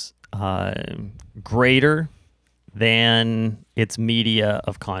is greater than its media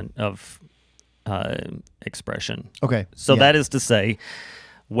of expression. Okay. So that is to say,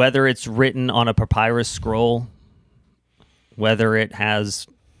 whether it's written on a papyrus scroll, whether it has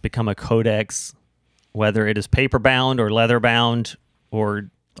become a codex, whether it is paper bound or leather bound or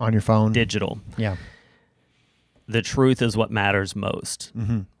on your phone, digital. Yeah. The truth is what matters most.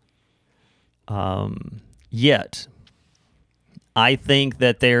 Yet, I think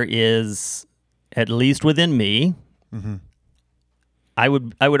that there is, at least within me, I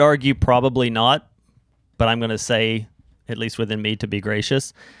would argue probably not, but I'm going to say, at least within me, to be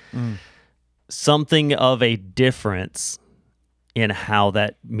gracious, something of a difference in how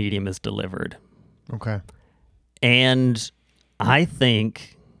that medium is delivered. Okay. And I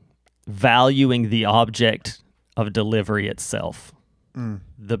think valuing the object of delivery itself,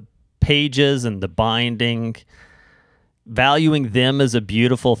 the pages and the binding, valuing them as a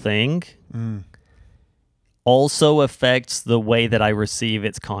beautiful thing also affects the way that I receive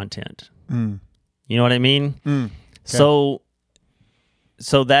its content. You know what I mean? Okay. So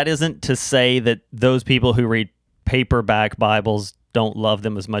that isn't to say that those people who read paperback Bibles don't love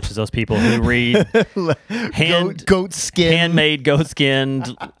them as much as those people who read handmade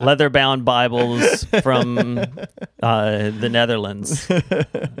goat-skinned, leather-bound Bibles from the Netherlands,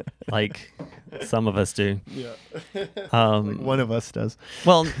 like some of us do. Yeah, like one of us does.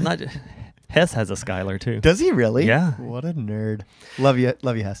 Well, not Hess has a Skylar too. Does he really? Yeah. What a nerd. Love you,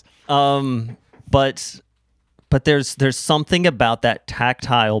 Hess. But there's something about that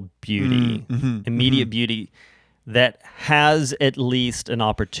tactile beauty, immediate beauty, that has at least an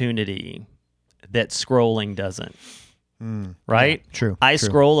opportunity that scrolling doesn't. Right? Yeah, true. I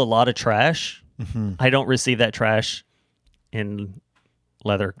scroll a lot of trash. I don't receive that trash in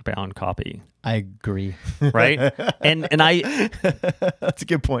leather-bound copy. I agree. Right? And I that's a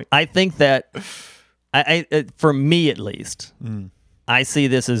good point. I think that I for me at least, I see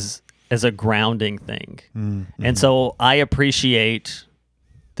this as a grounding thing. And so I appreciate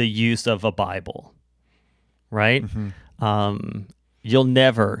the use of a Bible. Right? You'll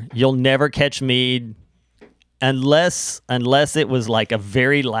never catch me unless it was like a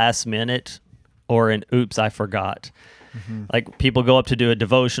very last minute or an oops, I forgot. Like people go up to do a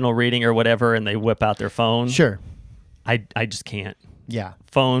devotional reading or whatever and they whip out their phone. Sure. I just can't. Yeah.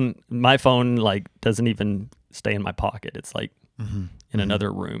 My phone like doesn't even stay in my pocket. It's like in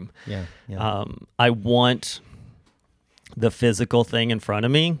another room. Yeah. I want the physical thing in front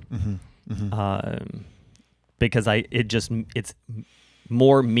of me. Because it's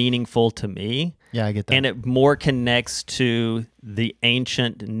more meaningful to me. Yeah, I get that. And it more connects to the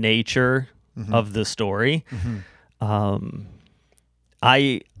ancient nature of the story. I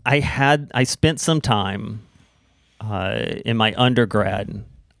spent some time in my undergrad.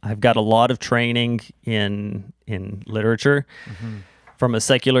 I've got a lot of training in literature from a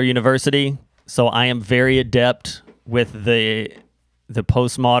secular university, so I am very adept with the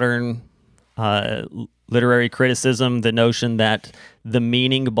postmodern literary criticism, the notion that the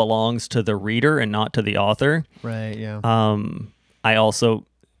meaning belongs to the reader and not to the author. Right, yeah. I also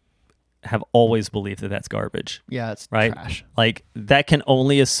have always believed that that's garbage. Yeah, it's right? trash. Like, that can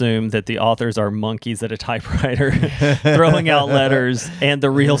only assume that the authors are monkeys at a typewriter throwing out letters, and the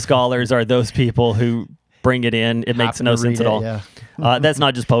real scholars are those people who bring it in. It makes no sense at all. Yeah. That's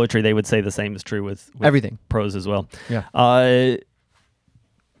not just poetry. They would say the same is true with everything. Prose as well.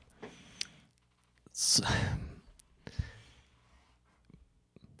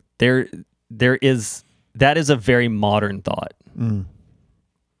 that is a very modern thought.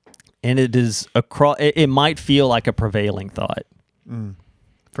 And it is it might feel like a prevailing thought.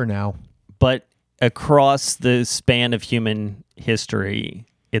 For now. But across the span of human history,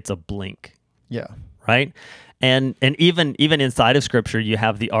 it's a blink. Yeah. Right? And even inside of Scripture, you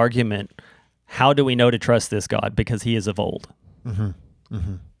have the argument, how do we know to trust this God? Because he is of old.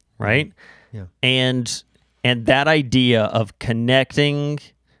 Right? Yeah. And that idea of connecting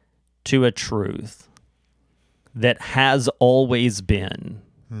to a truth that has always been,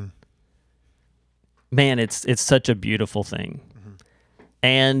 man, it's such a beautiful thing.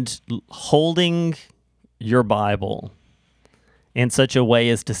 And holding your Bible in such a way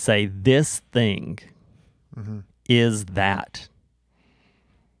as to say, this thing is that,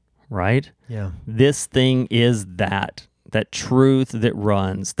 right? Yeah. This thing is that truth that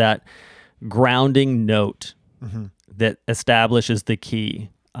runs, that grounding note that establishes the key,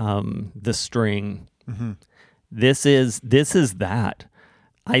 the string. This is that.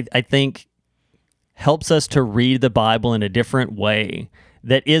 I think helps us to read the Bible in a different way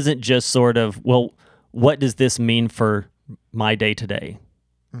that isn't just sort of, well, what does this mean for my day today?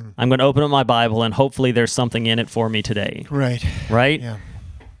 I'm going to open up my Bible and hopefully there's something in it for me today. Right. Right? Yeah.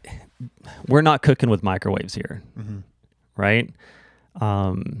 We're not cooking with microwaves here. Right?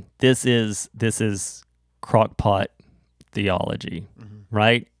 This is crock pot theology,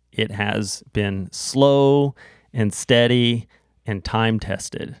 right? It has been slow and steady and time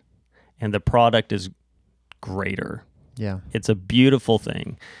tested, and the product is greater. Yeah. It's a beautiful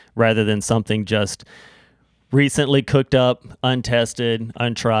thing rather than something just recently cooked up, untested,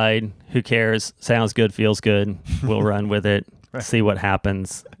 untried. Who cares? Sounds good, feels good. We'll run with it, see what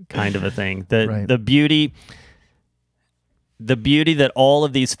happens, kind of a thing. The beauty that all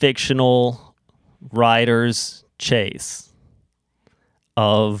of these fictional writers chase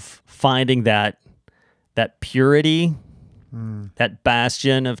of finding that purity, that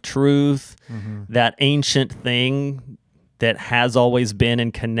bastion of truth, that ancient thing that has always been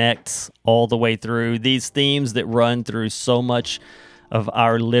and connects all the way through, these themes that run through so much of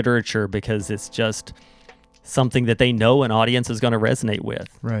our literature because it's just something that they know an audience is going to resonate with.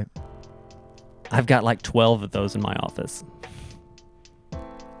 Right. I've got like 12 of those in my office.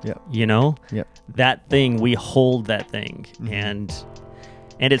 Yep. You know? Yep. That thing, we hold that thing. And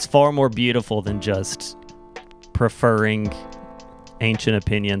it's far more beautiful than just preferring ancient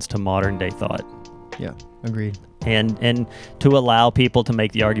opinions to modern day thought. Yeah. Agreed. And to allow people to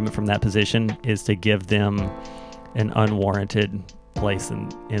make the argument from that position is to give them an unwarranted place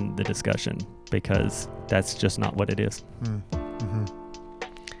in the discussion, because that's just not what it is.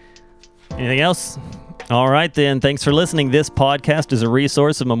 Anything else? All right, then. Thanks for listening. This podcast is a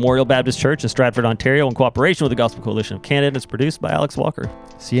resource of Memorial Baptist Church in Stratford, Ontario, in cooperation with the Gospel Coalition of Canada. It's produced by Alex Walker.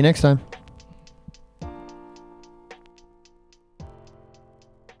 See you next time.